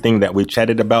to everything that we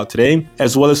chatted about today,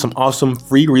 as well as some awesome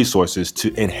free resources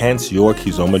to enhance your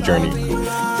Kizomba journey.